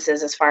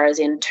differences as far as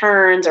in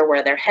turns or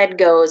where their head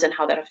goes and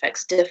how that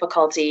affects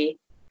difficulty.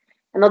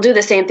 And they'll do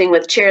the same thing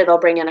with cheer. They'll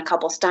bring in a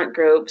couple stunt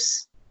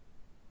groups,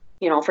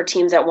 for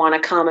teams that want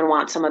to come and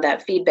want some of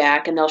that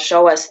feedback, and they'll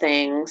show us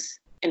things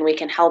and we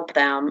can help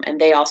them. And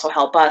they also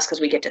help us because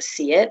we get to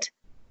see it.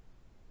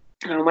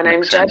 When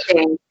I'm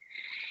judging,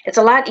 it's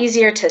a lot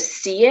easier to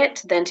see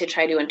it than to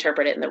try to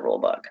interpret it in the rule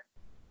book.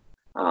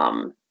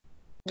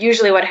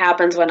 Usually what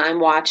happens when I'm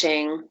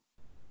watching,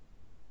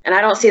 and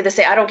I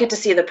don't get to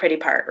see the pretty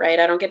part, right?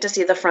 I don't get to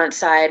see the front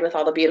side with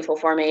all the beautiful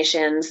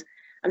formations.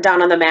 I'm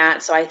down on the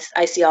mat, so I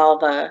see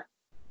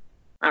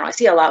I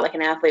see a lot like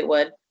an athlete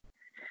would.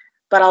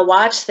 But I'll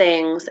watch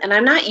things, and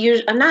I'm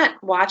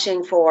not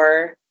watching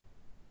for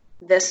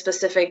this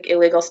specific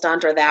illegal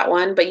stunt or that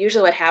one, but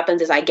usually what happens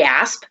is I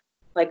gasp,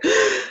 like,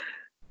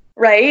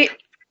 right?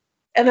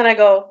 And then I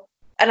go,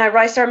 and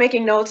I start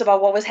making notes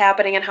about what was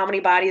happening and how many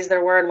bodies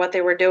there were and what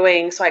they were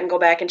doing, so I can go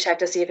back and check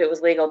to see if it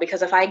was legal.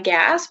 Because if I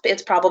gasp,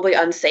 it's probably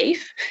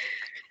unsafe.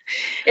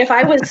 If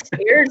I was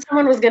scared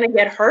someone was going to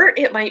get hurt,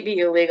 it might be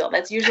illegal.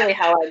 That's usually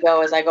how I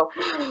go, is I go,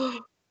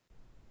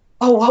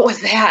 oh, what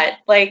was that?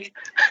 Like,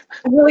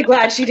 I'm really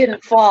glad she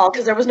didn't fall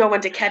because there was no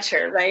one to catch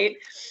her, right?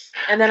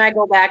 And then I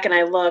go back and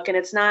I look, and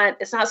it's not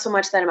so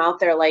much that I'm out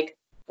there like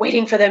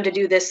waiting for them to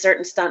do this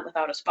certain stunt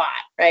without a spot,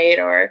 right?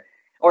 Or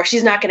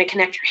she's not going to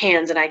connect her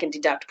hands and I can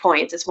deduct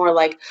points. It's more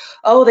like,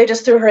 oh, they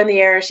just threw her in the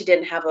air. She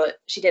didn't have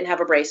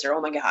a bracer.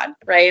 Oh my God,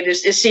 right?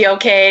 Is she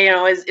okay?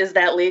 Is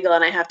that legal?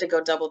 And I have to go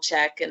double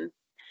check. And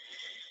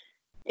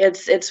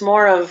it's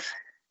more of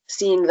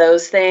seeing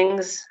those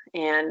things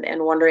and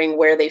wondering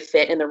where they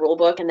fit in the rule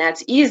book. And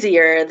that's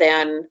easier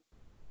than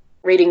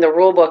reading the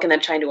rule book and then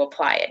trying to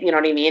apply it. You know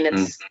what I mean?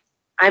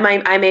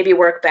 I maybe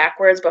work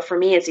backwards, but for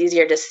me, it's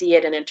easier to see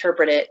it and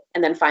interpret it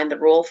and then find the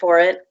rule for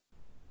it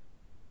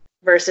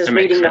versus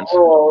reading the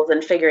rules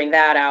and figuring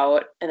that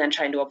out and then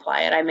trying to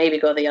apply it. I maybe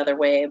go the other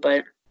way,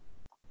 but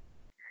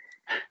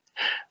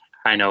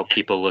I know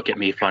people look at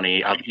me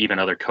funny, even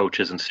other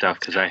coaches and stuff,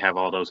 because I have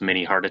all those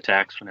mini heart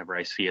attacks whenever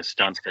I see a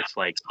stunt that's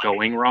like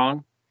going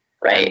wrong.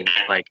 Right. And,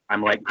 like,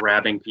 I'm like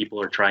grabbing people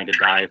or trying to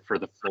dive for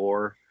the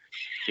floor,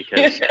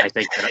 because I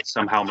think that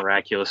somehow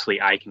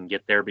miraculously I can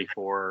get there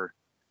before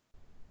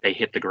they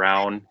hit the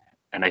ground.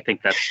 And I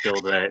think that's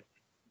still the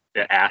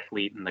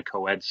athlete and the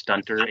co-ed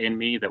stunter in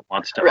me that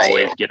wants to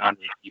always get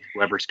underneath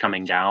whoever's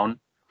coming down.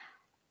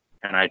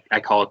 And I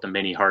call it the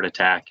mini heart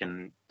attack.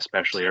 And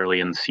especially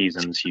early in the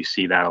seasons, you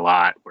see that a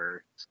lot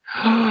where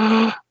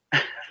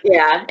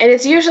yeah. And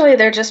it's usually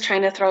they're just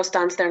trying to throw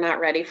stunts they're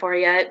not ready for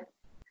yet.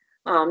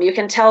 You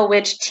can tell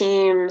which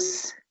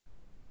teams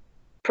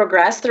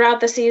progress throughout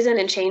the season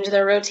and change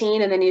their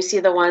routine. And then you see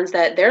the ones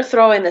that they're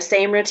throwing the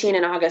same routine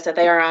in August that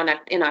they are on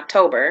in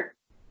October.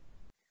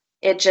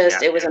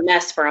 It was a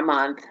mess for a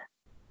month.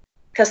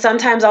 Because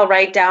sometimes I'll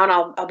write down,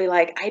 I'll be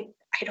like, I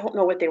don't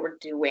know what they were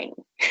doing,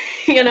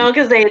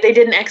 because they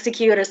didn't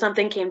execute or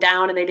something came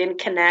down and they didn't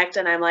connect.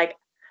 And I'm like,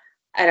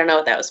 I don't know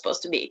what that was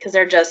supposed to be, because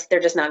they're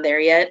just not there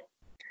yet.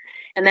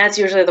 And that's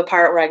usually the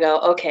part where I go,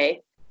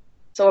 okay,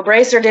 so a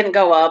bracer didn't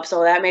go up,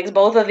 so that makes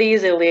both of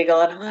these illegal.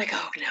 And I'm like,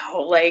 oh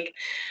no, like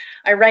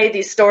I write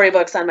these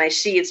storybooks on my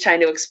sheets trying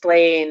to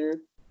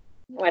explain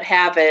what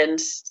happened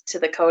to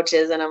the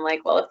coaches. And I'm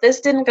like, well, if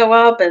this didn't go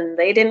up and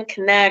they didn't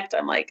connect,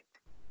 I'm like,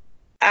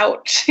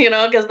 ouch,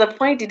 because the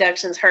point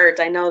deductions hurt.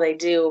 I know they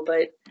do,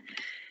 but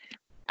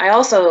I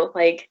also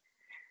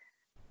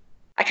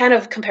I kind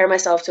of compare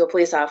myself to a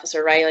police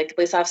officer, right? Like the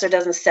police officer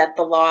doesn't set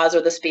the laws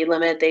or the speed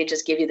limit. They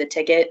just give you the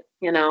ticket,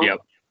 Yep.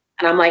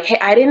 And I'm like, hey,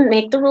 I didn't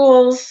make the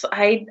rules.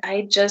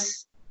 I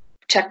just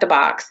checked a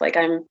box. Like,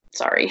 I'm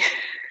sorry.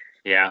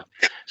 Yeah.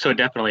 So it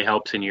definitely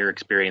helps in your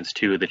experience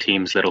too, the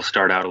teams that'll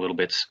start out a little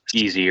bit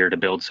easier to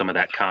build some of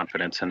that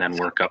confidence and then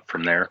work up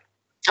from there.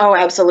 Oh,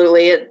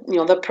 absolutely.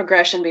 The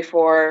progression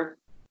before,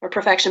 or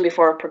perfection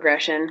before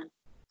progression.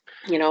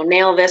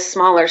 Nail this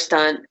smaller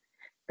stunt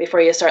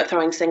before you start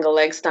throwing single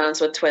leg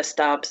stunts with twist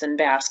ups and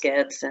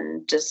baskets,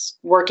 and just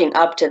working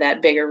up to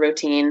that bigger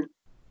routine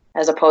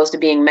as opposed to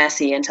being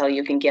messy until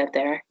you can get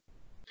there.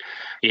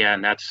 Yeah,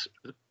 and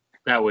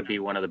that would be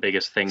one of the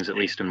biggest things, at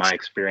least in my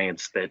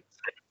experience, that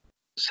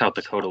South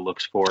Dakota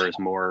looks for is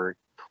more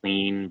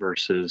clean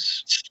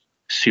versus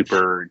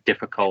super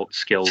difficult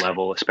skill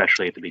level,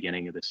 especially at the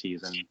beginning of the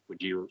season.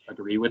 Would you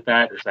agree with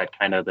that? Is that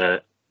kind of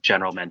the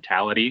general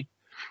mentality?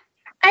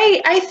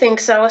 I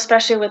think so,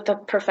 especially with the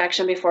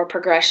perfection before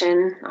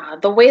progression.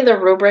 The way the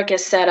rubric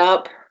is set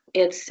up,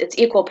 it's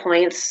equal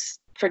points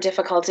for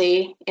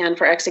difficulty and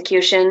for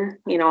execution,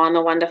 on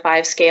the 1 to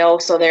 5 scale.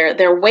 So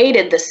they're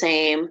weighted the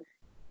same.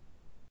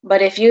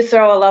 But if you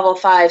throw a level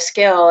 5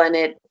 skill and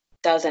it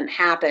doesn't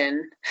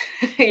happen,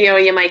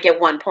 you might get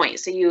 1 point.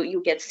 So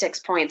you get 6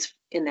 points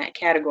in that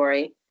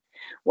category.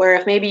 Where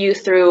if maybe you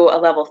threw a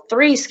level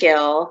 3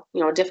 skill,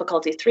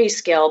 difficulty 3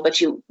 skill, but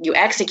you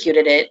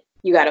executed it,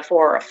 you got a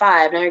 4 or a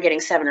 5, now you're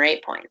getting 7 or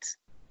 8 points.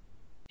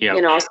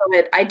 Yeah. So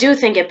I do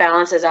think it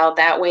balances out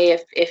that way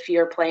if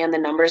you're playing the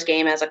numbers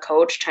game as a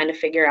coach, trying to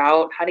figure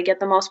out how to get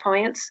the most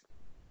points.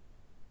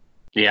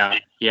 Yeah.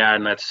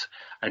 And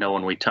I know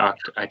when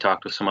I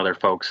talked with some other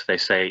folks, they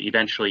say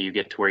eventually you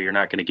get to where you're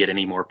not going to get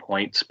any more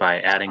points by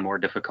adding more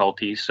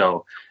difficulty.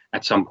 So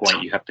at some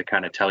point you have to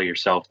kind of tell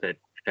yourself that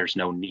there's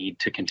no need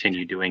to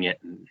continue doing it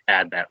and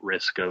add that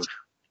risk of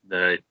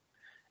the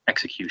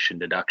execution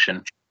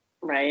deduction.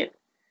 Right.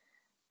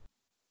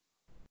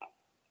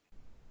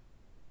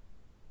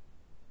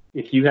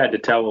 If you had to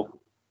tell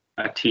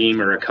a team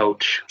or a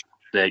coach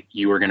that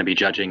you were going to be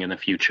judging in the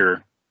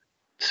future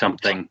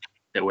something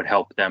that would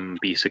help them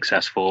be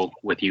successful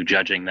with you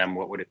judging them,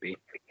 what would it be?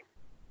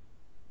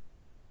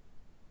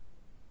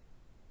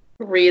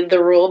 Read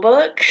the rule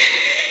book.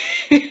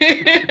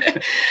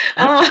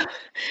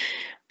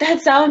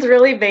 That sounds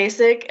really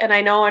basic, and I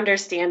know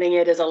understanding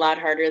it is a lot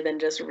harder than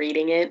just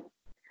reading it.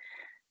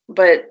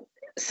 But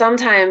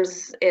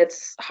sometimes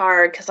it's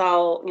hard because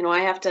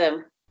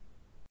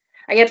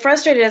I get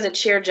frustrated as a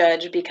cheer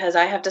judge because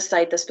I have to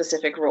cite the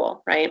specific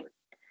rule, right?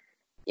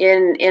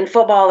 In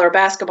football or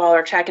basketball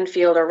or track and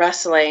field or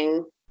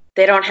wrestling,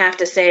 they don't have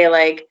to say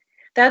like,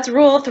 that's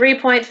rule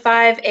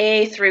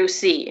 3.5A through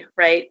C,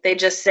 right? They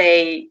just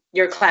say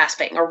you're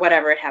clasping or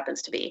whatever it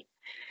happens to be.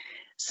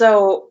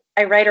 So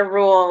I write a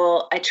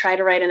rule, I try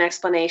to write an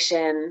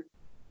explanation.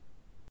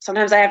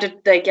 Sometimes I have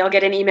to, I'll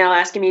get an email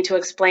asking me to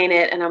explain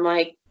it, and I'm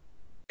like,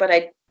 but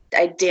I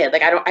did.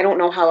 Like, I don't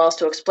know how else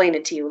to explain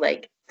it to you.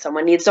 Like,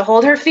 someone needs to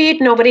hold her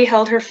feet, nobody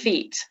held her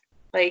feet.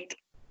 Like,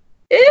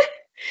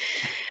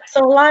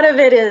 So a lot of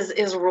it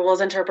is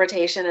rules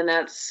interpretation, and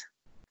that's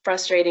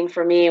frustrating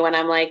for me when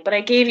I'm like, but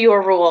I gave you a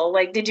rule.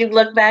 Like, did you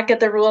look back at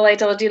the rule I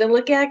told you to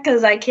look at?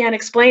 Because I can't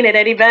explain it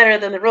any better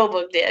than the rule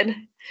book did.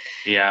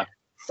 Yeah.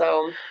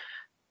 So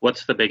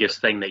what's the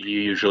biggest thing that you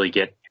usually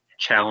get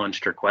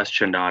challenged or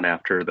questioned on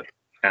after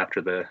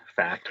the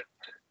fact?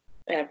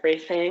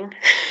 Everything.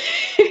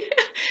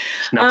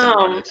 It's nothing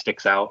one that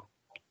sticks out.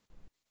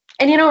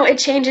 And it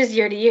changes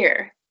year to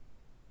year.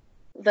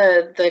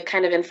 The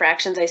kind of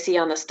infractions I see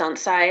on the stunt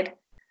side.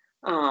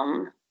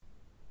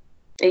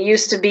 It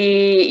used to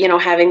be,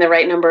 having the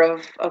right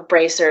number of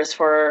bracers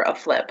for a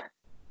flip.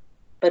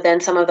 But then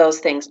some of those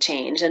things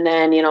change. And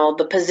then,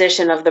 the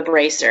position of the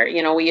bracer,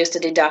 we used to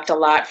deduct a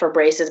lot for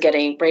bracers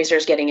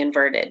getting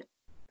inverted.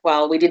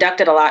 Well, we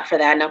deducted a lot for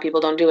that. Now people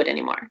don't do it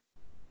anymore.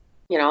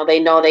 They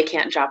know they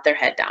can't drop their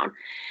head down.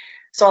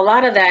 So a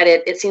lot of that,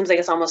 it seems like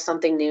it's almost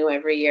something new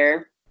every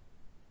year.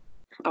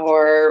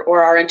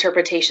 Or our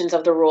interpretations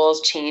of the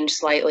rules change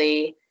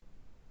slightly,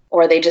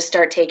 or they just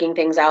start taking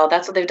things out.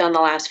 That's what they've done the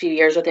last few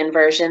years with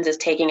inversions, is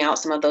taking out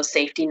some of those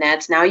safety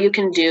nets. Now you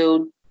can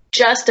do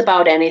just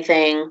about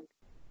anything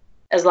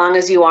as long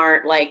as you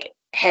aren't like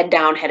head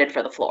down, headed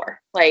for the floor.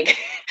 Like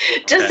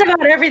just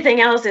about everything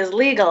else is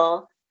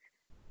legal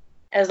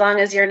as long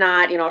as you're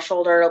not,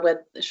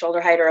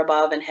 shoulder height or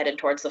above and headed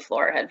towards the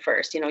floor head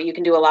first. You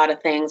can do a lot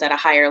of things at a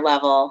higher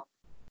level.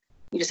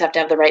 You just have to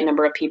have the right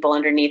number of people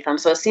underneath them.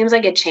 So it seems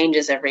like it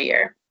changes every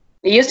year.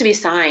 It used to be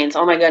signs.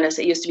 Oh my goodness,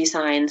 it used to be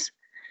signs.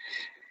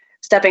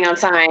 Stepping on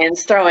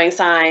signs, throwing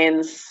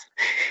signs.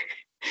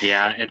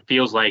 Yeah, it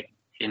feels like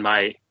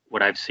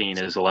what I've seen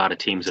is a lot of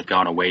teams have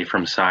gone away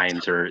from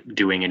signs or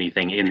doing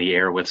anything in the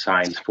air with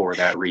signs for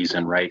that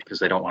reason, right? Because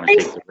they don't want to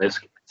take the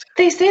risk.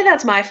 They say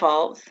that's my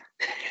fault.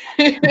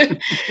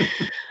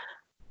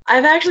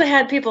 I've actually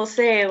had people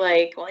say,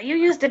 like, well, you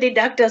used to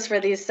deduct us for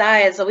these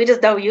signs, so we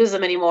just don't use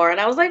them anymore.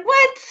 And I was like,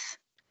 what?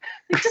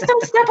 Like, just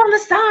don't step on the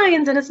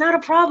signs and it's not a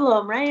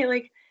problem, right?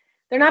 Like,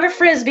 they're not a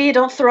Frisbee.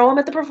 Don't throw them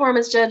at the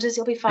performance judges.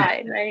 You'll be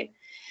fine, right?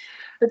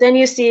 But then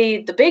you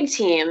see the big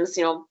teams,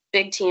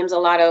 a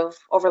lot of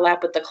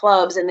overlap with the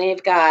clubs, and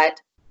they've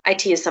got, I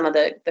tease some of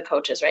the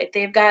coaches, right?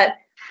 They've got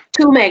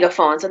 2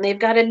 megaphones, and they've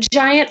got a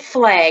giant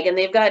flag, and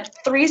they've got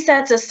 3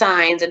 sets of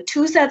signs and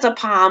 2 sets of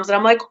palms. And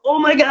I'm like, oh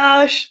my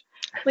gosh,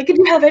 like, could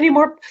you have any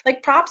more,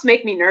 like, props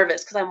make me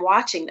nervous because I'm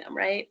watching them,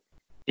 right?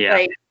 Yeah.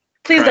 Like,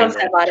 please don't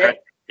step on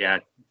it. Yeah.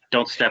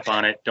 Don't step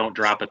on it. Don't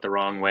drop it the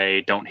wrong way.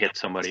 Don't hit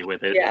somebody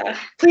with it. Yeah.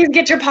 Please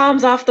get your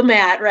palms off the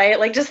mat, right?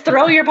 Like, just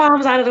throw your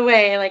palms out of the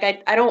way. Like,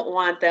 I don't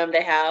want them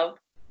to have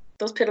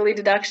those piddly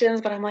deductions,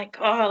 but I'm like,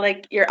 oh,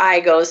 like, your eye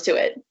goes to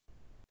it.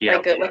 Yeah.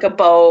 Like a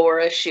bow or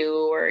a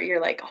shoe, or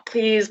you're like, oh,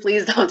 please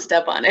don't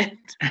step on it.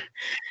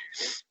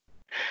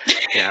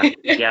 Yeah.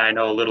 Yeah, I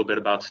know a little bit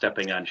about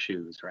stepping on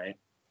shoes, right?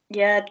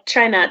 Yeah,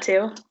 try not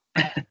to.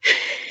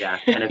 Yeah,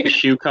 and if the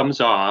shoe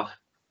comes off,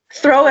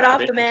 throw it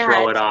off the mat.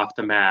 Throw it off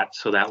the mat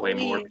so that way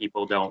more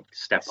people don't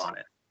step on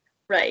it.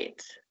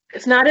 Right.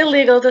 It's not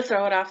illegal to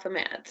throw it off the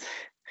mat.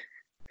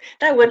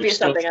 That would be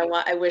something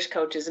I wish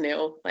coaches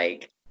knew.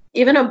 Like,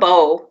 even a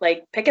bow,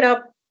 like, pick it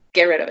up,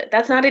 get rid of it.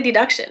 That's not a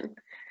deduction.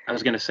 I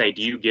was going to say,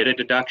 do you get a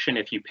deduction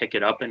if you pick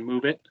it up and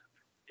move it?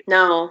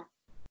 No.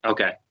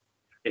 Okay.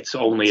 It's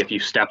only if you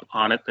step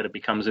on it that it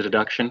becomes a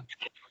deduction?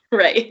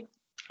 Right.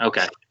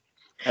 Okay.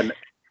 And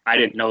I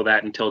didn't know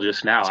that until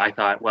just now. I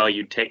thought, well,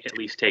 you'd at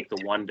least take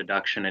the one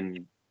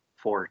deduction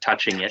for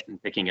touching it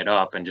and picking it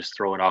up and just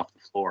throw it off the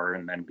floor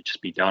and then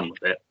just be done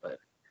with it. But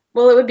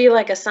well, it would be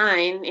like a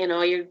sign,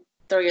 you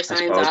throw your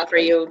signs off, or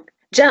you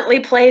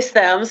gently place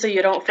them so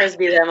you don't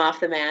Frisbee them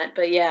off the mat.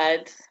 But yeah,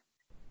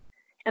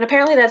 and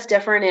apparently that's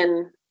different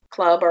in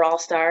club or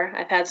all-star.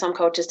 I've had some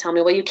coaches tell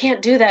me, well, you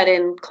can't do that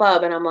in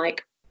club. And I'm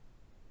like,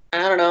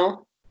 I don't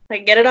know.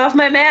 Like, get it off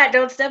my mat.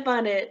 Don't step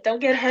on it. Don't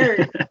get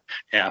hurt.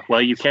 Yeah,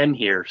 well, you can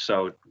here,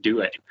 so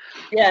do it.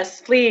 Yes,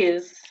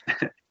 please.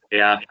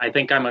 Yeah, I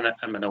think I'm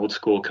an old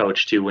school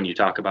coach too. When you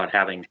talk about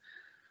having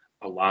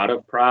a lot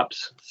of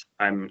props,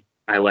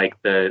 I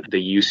like the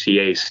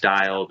UCA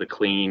style, the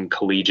clean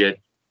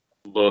collegiate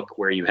look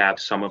where you have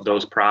some of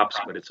those props,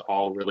 but it's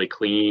all really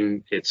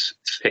clean. It's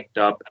picked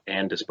up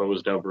and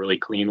disposed of really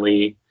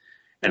cleanly,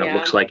 and it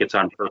looks like it's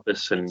on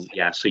purpose. And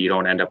yeah, so you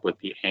don't end up with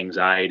the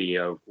anxiety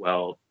of,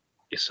 well,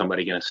 is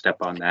somebody going to step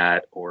on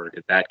that, or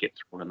did that get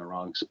thrown in the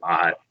wrong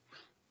spot?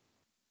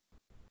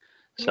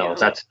 So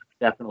that's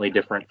definitely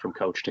different from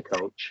coach to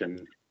coach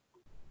and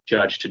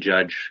judge to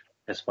judge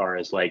as far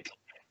as like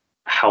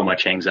how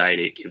much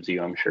anxiety it gives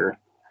you, I'm sure.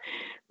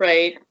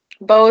 Right.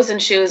 Bows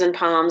and shoes and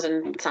palms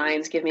and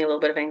signs give me a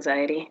little bit of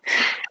anxiety.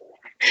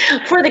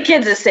 For the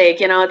kids' sake,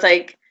 it's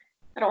like,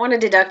 I don't want to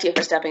deduct you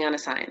for stepping on a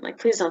sign. Like,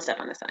 please don't step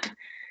on a sign.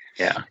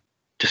 Yeah.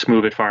 Just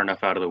move it far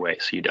enough out of the way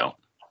so you don't.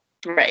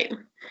 Right.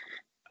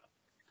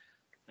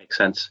 Makes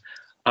sense.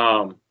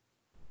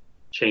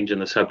 Changing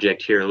the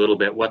subject here a little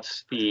bit.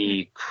 What's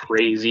the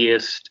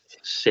craziest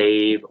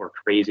save or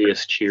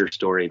craziest cheer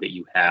story that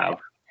you have?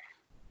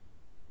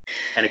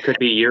 And it could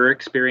be your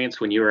experience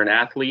when you were an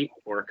athlete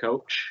or a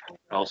coach.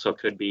 It also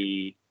could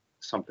be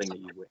something that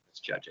you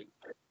witnessed judging.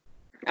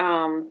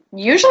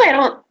 Usually I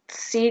don't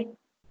see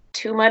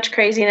too much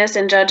craziness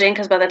in judging,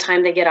 because by the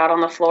time they get out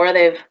on the floor,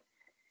 the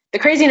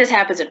craziness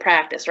happens in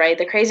practice, right?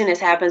 The craziness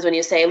happens when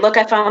you say, look,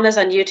 I found this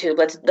on YouTube.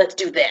 Let's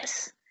do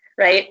this,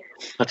 right?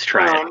 Let's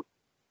try it.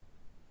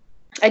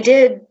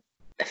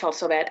 I felt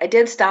so bad. I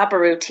did stop a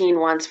routine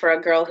once for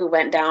a girl who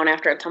went down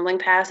after a tumbling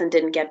pass and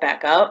didn't get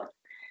back up.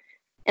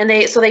 And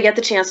they get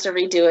the chance to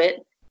redo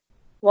it.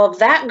 Well,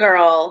 that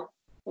girl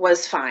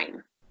was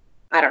fine.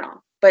 I don't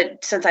know.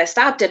 But since I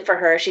stopped it for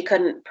her, she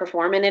couldn't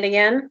perform in it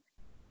again.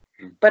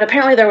 But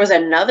apparently there was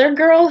another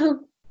girl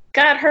who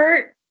got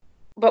hurt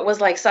but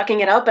was like sucking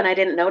it up and I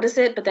didn't notice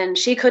it, but then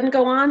she couldn't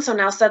go on. So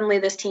now suddenly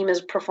this team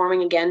is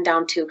performing again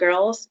down 2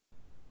 girls.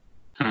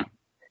 Hmm.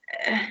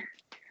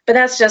 But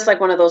that's just like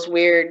one of those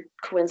weird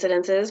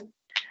coincidences.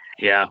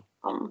 Yeah.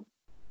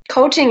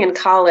 Coaching in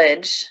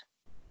college,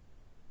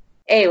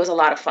 it was a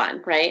lot of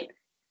fun, right?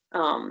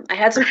 I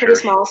had some pretty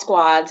small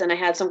squads, and I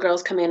had some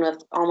girls come in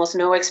with almost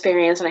no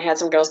experience, and I had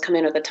some girls come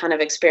in with a ton of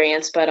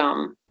experience. But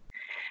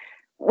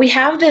we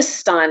have this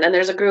stunt, and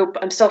there's a group.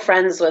 I'm still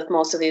friends with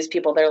most of these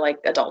people. They're like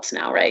adults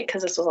now, right?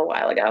 Because this was a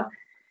while ago.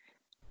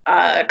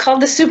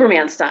 Called the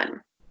Superman stunt.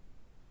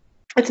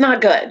 It's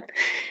not good.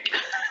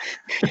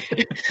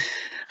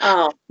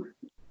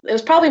 It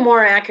was probably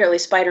more accurately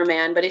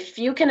Spider-Man, but if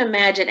you can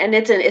imagine, and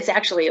it's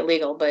actually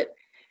illegal, but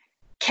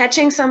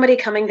catching somebody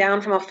coming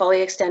down from a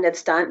fully extended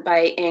stunt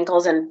by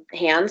ankles and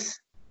hands,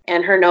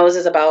 and her nose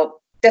is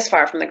about this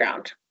far from the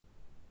ground.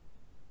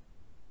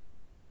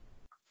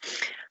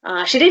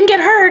 She didn't get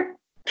hurt,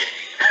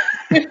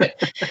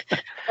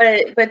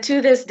 but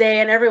to this day,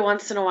 and every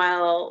once in a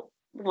while,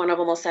 one of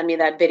them will send me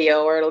that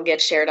video, or it'll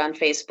get shared on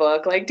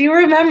Facebook. Like, do you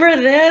remember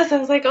this? I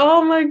was like,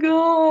 oh my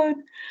God.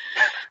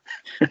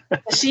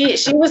 She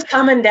was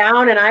coming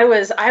down, and I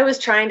was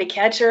trying to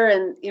catch her,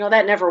 and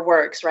that never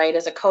works, right?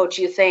 As a coach,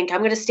 you think I'm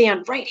going to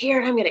stand right here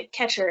and I'm going to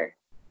catch her.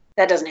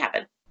 That doesn't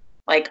happen,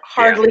 like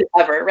hardly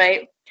ever,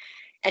 right?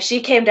 And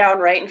she came down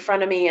right in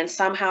front of me, and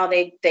somehow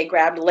they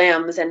grabbed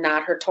limbs and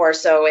not her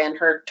torso, and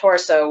her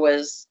torso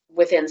was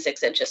within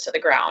 6 inches to the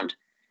ground.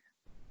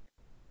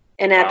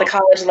 And at the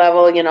college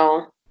level,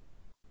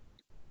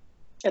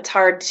 it's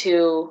hard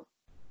to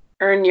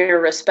earn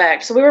your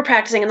respect. So we were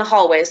practicing in the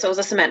hallway, so it was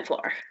a cement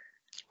floor.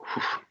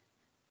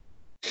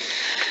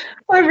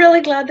 I'm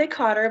really glad they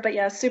caught her, but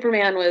yeah,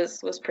 Superman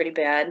was pretty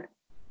bad.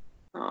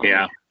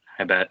 Yeah,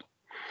 I bet.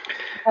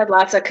 Had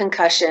lots of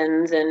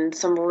concussions and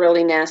some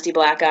really nasty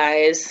black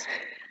eyes.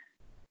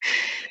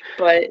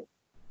 But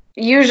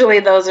usually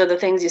those are the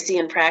things you see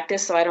in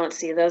practice, so I don't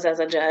see those as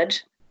a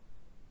judge.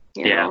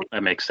 Yeah,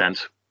 that makes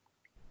sense.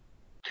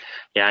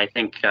 Yeah, I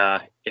think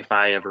if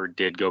I ever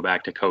did go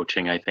back to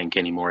coaching, I think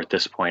anymore at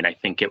this point, I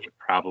think it would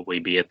probably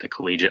be at the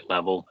collegiate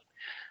level.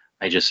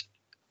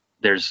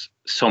 There's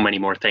so many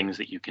more things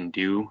that you can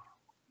do,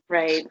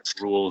 right?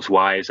 Rules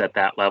wise at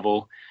that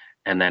level.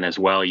 And then as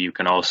well, you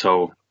can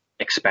also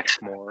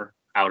expect more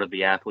out of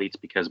the athletes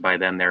because by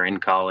then they're in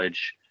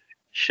college,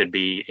 should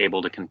be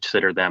able to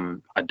consider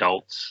them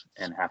adults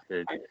and have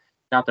to,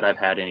 not that I've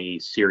had any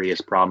serious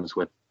problems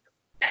with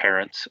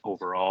parents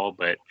overall,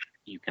 but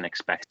you can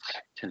expect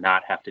to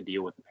not have to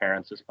deal with the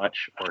parents as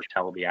much or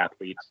tell the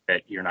athletes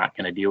that you're not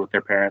going to deal with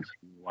their parents.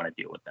 You want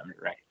to deal with them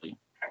directly.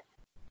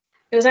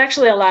 It was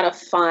actually a lot of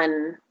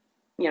fun,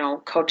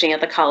 coaching at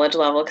the college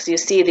level, because you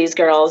see these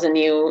girls and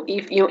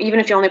even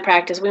if you only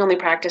practice, we only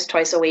practice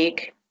twice a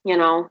week.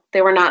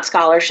 They were not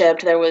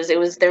scholarshiped.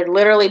 They're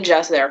literally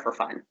just there for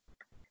fun.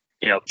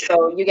 Yep.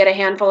 So you get a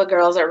handful of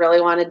girls that really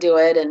want to do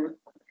it, and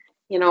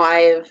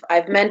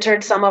I've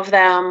mentored some of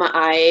them.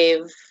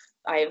 I've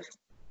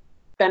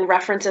been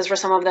references for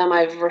some of them.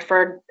 I've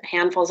referred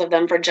handfuls of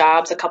them for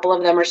jobs. A couple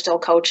of them are still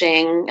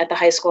coaching at the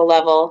high school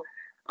level.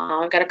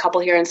 I've got a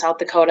couple here in South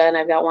Dakota, and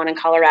I've got one in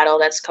Colorado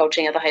that's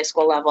coaching at the high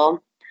school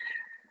level.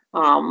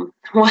 One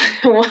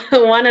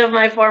of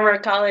my former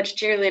college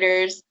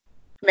cheerleaders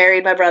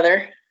married my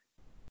brother.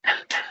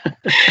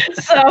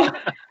 So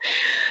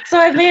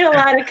I've made a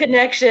lot of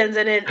connections,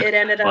 and it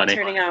ended up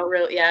turning out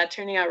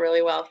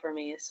really well for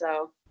me.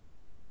 So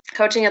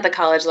coaching at the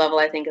college level,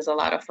 I think, is a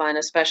lot of fun,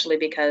 especially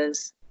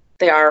because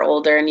they are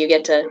older, and you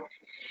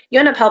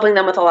end up helping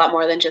them with a lot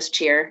more than just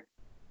cheer.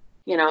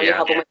 You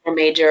help them with their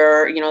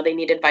major, or, they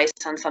need advice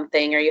on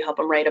something, or you help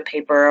them write a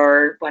paper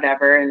or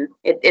whatever. And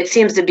it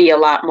seems to be a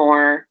lot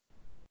more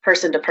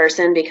person to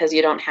person because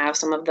you don't have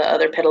some of the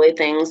other piddly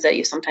things that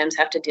you sometimes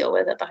have to deal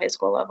with at the high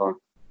school level.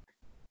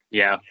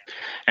 Yeah.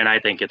 And I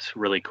think it's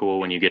really cool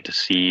when you get to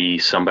see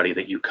somebody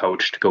that you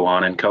coached go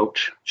on and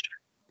coach.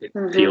 It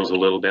feels a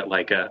little bit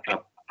like a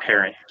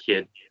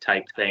parent-kid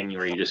type thing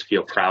where you just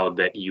feel proud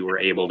that you were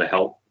able to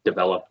help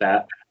develop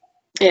that.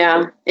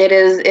 Yeah, it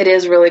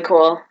is really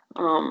cool.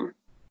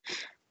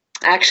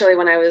 Actually,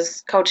 when I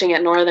was coaching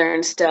at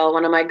Northern still,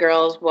 one of my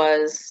girls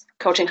was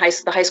coaching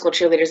the high school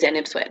cheerleaders in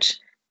Ipswich.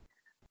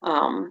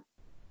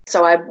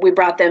 So we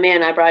brought them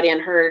in. I brought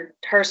in her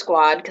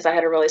squad because I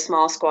had a really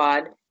small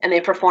squad, and they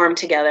performed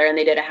together, and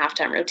they did a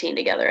halftime routine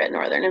together at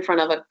Northern in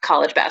front of a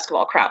college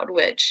basketball crowd,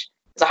 which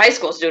as a high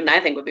school student, I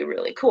think would be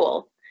really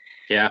cool.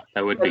 Yeah,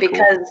 that would be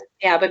cool.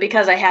 Yeah, but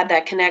because I had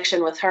that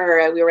connection with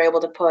her, we were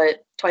able to put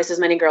twice as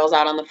many girls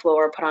out on the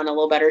floor, put on a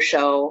little better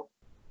show,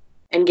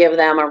 and give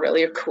them a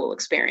really cool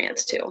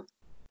experience too.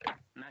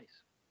 Nice.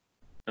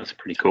 That's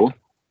pretty cool.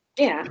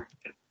 Yeah.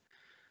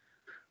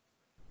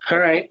 All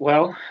right.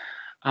 Well,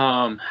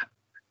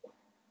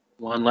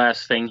 one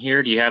last thing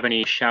here. Do you have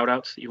any shout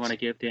outs that you want to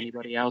give to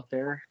anybody out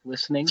there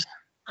listening?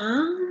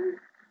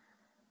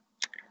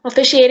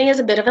 Officiating is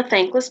a bit of a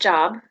thankless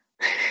job.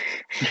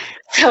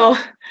 So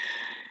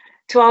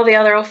to all the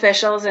other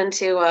officials, and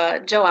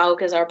to Jo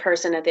Auk is our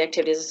person at the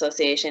Activities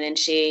Association, and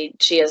she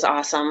is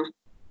awesome.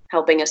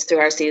 helping us through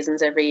our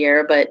seasons every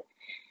year. But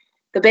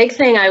the big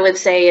thing I would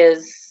say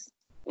is,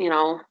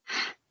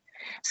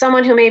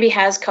 someone who maybe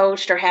has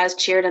coached or has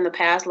cheered in the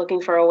past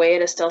looking for a way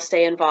to still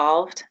stay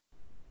involved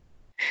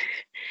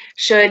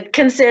should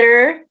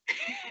consider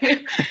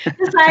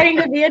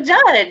deciding to be a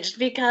judge,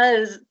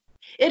 because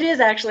it is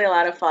actually a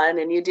lot of fun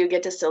and you do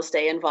get to still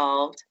stay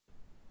involved.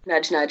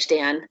 Nudge, nudge,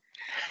 Dan.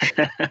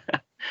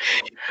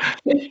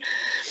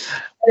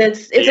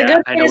 It's a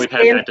good. I know we've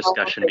had that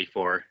discussion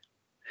before.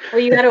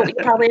 Well, you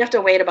probably have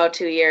to wait about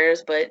 2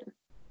 years, but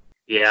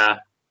yeah,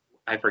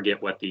 I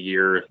forget what the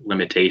year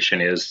limitation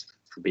is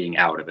for being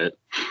out of it.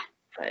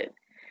 But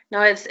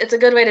no, it's a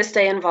good way to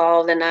stay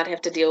involved and not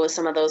have to deal with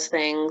some of those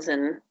things.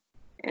 And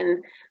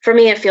for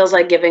me, it feels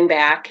like giving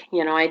back.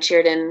 I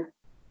cheered in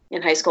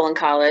high school and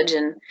college,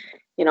 and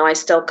I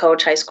still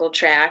coach high school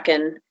track,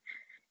 and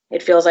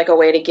it feels like a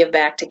way to give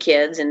back to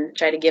kids and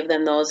try to give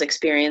them those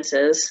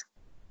experiences.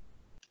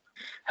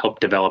 Help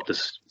develop the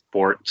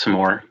sport some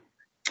more.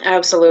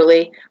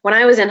 Absolutely. When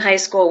I was in high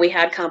school, we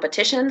had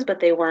competitions, but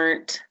they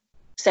weren't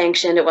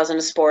sanctioned. It wasn't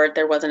a sport.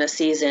 There wasn't a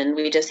season.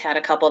 We just had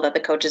a couple that the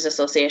Coaches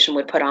Association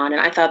would put on,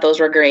 and I thought those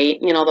were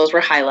great. Those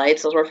were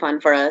highlights. Those were fun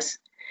for us.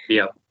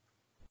 Yep.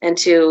 And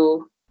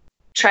to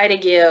try to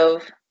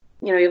give,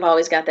 you've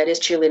always got that is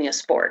cheerleading a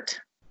sport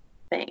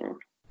thing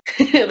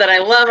that I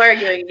love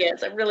arguing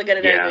against. I'm really good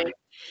at arguing.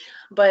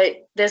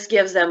 But this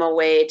gives them a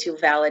way to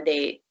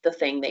validate the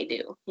thing they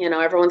do.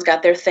 Everyone's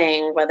got their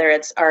thing, whether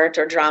it's art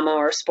or drama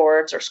or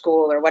sports or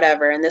school or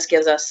whatever. And this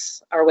gives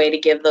us our way to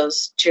give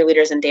those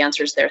cheerleaders and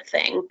dancers their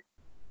thing.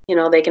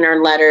 They can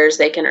earn letters,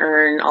 they can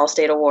earn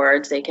all-state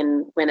awards, they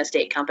can win a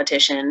state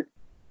competition.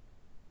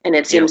 And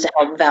it seems to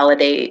help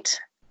validate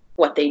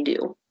what they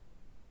do.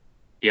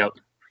 Yep.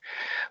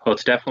 Well,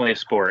 it's definitely a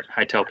sport.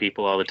 I tell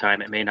people all the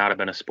time, it may not have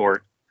been a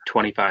sport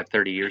 25,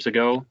 30 years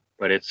ago,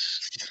 but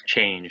it's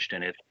changed,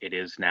 and it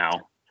is now.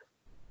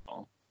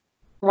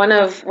 One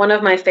of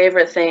my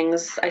favorite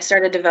things, I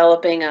started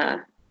developing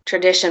a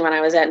tradition when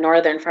I was at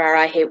Northern for our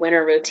I Hate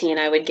Winter routine.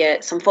 I would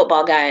get some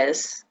football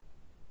guys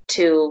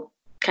to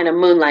kind of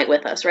moonlight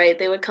with us, right?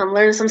 They would come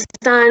learn some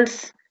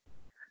stunts.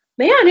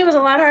 Man, it was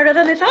a lot harder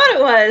than I thought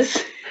it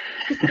was.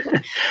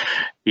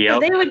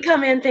 Yep. They would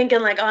come in thinking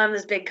like, oh, I'm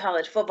this big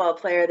college football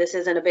player. This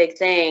isn't a big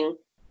thing.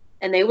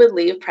 And they would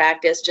leave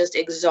practice just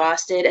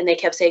exhausted, and they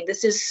kept saying,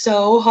 this is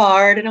so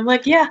hard. And I'm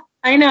like, yeah,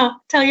 I know.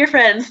 Tell your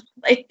friends.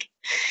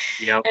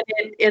 Yep.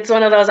 And it's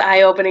one of those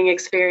eye-opening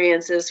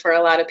experiences for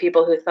a lot of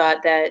people who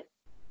thought that,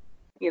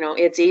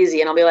 it's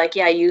easy. And I'll be like,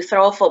 yeah, you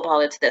throw a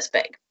football, it's this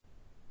big.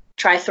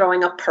 Try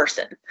throwing a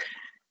person.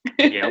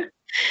 Yep.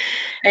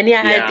 And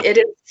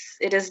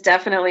it is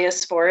definitely a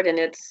sport, and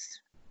it's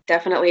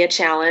definitely a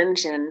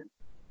challenge. And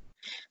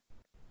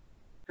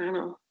I don't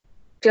know.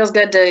 Feels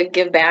good to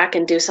give back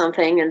and do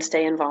something and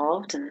stay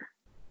involved. And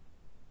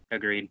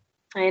Agreed.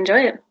 I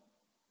enjoy it.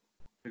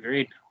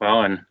 Agreed.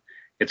 Well, and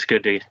it's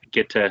good to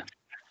get to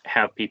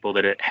have people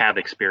that have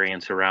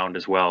experience around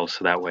as well,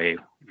 so that way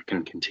you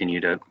can continue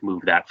to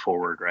move that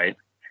forward, right?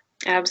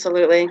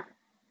 Absolutely.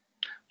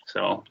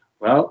 So,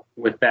 well,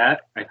 with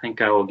that, I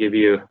think I will give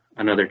you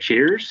another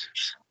cheers.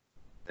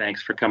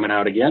 Thanks for coming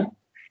out again.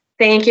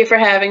 Thank you for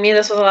having me.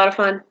 This was a lot of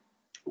fun.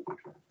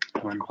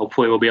 And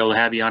hopefully we'll be able to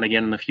have you on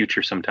again in the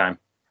future sometime.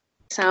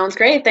 Sounds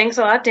great. Thanks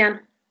a lot,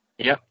 Dan.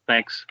 Yep,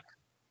 thanks.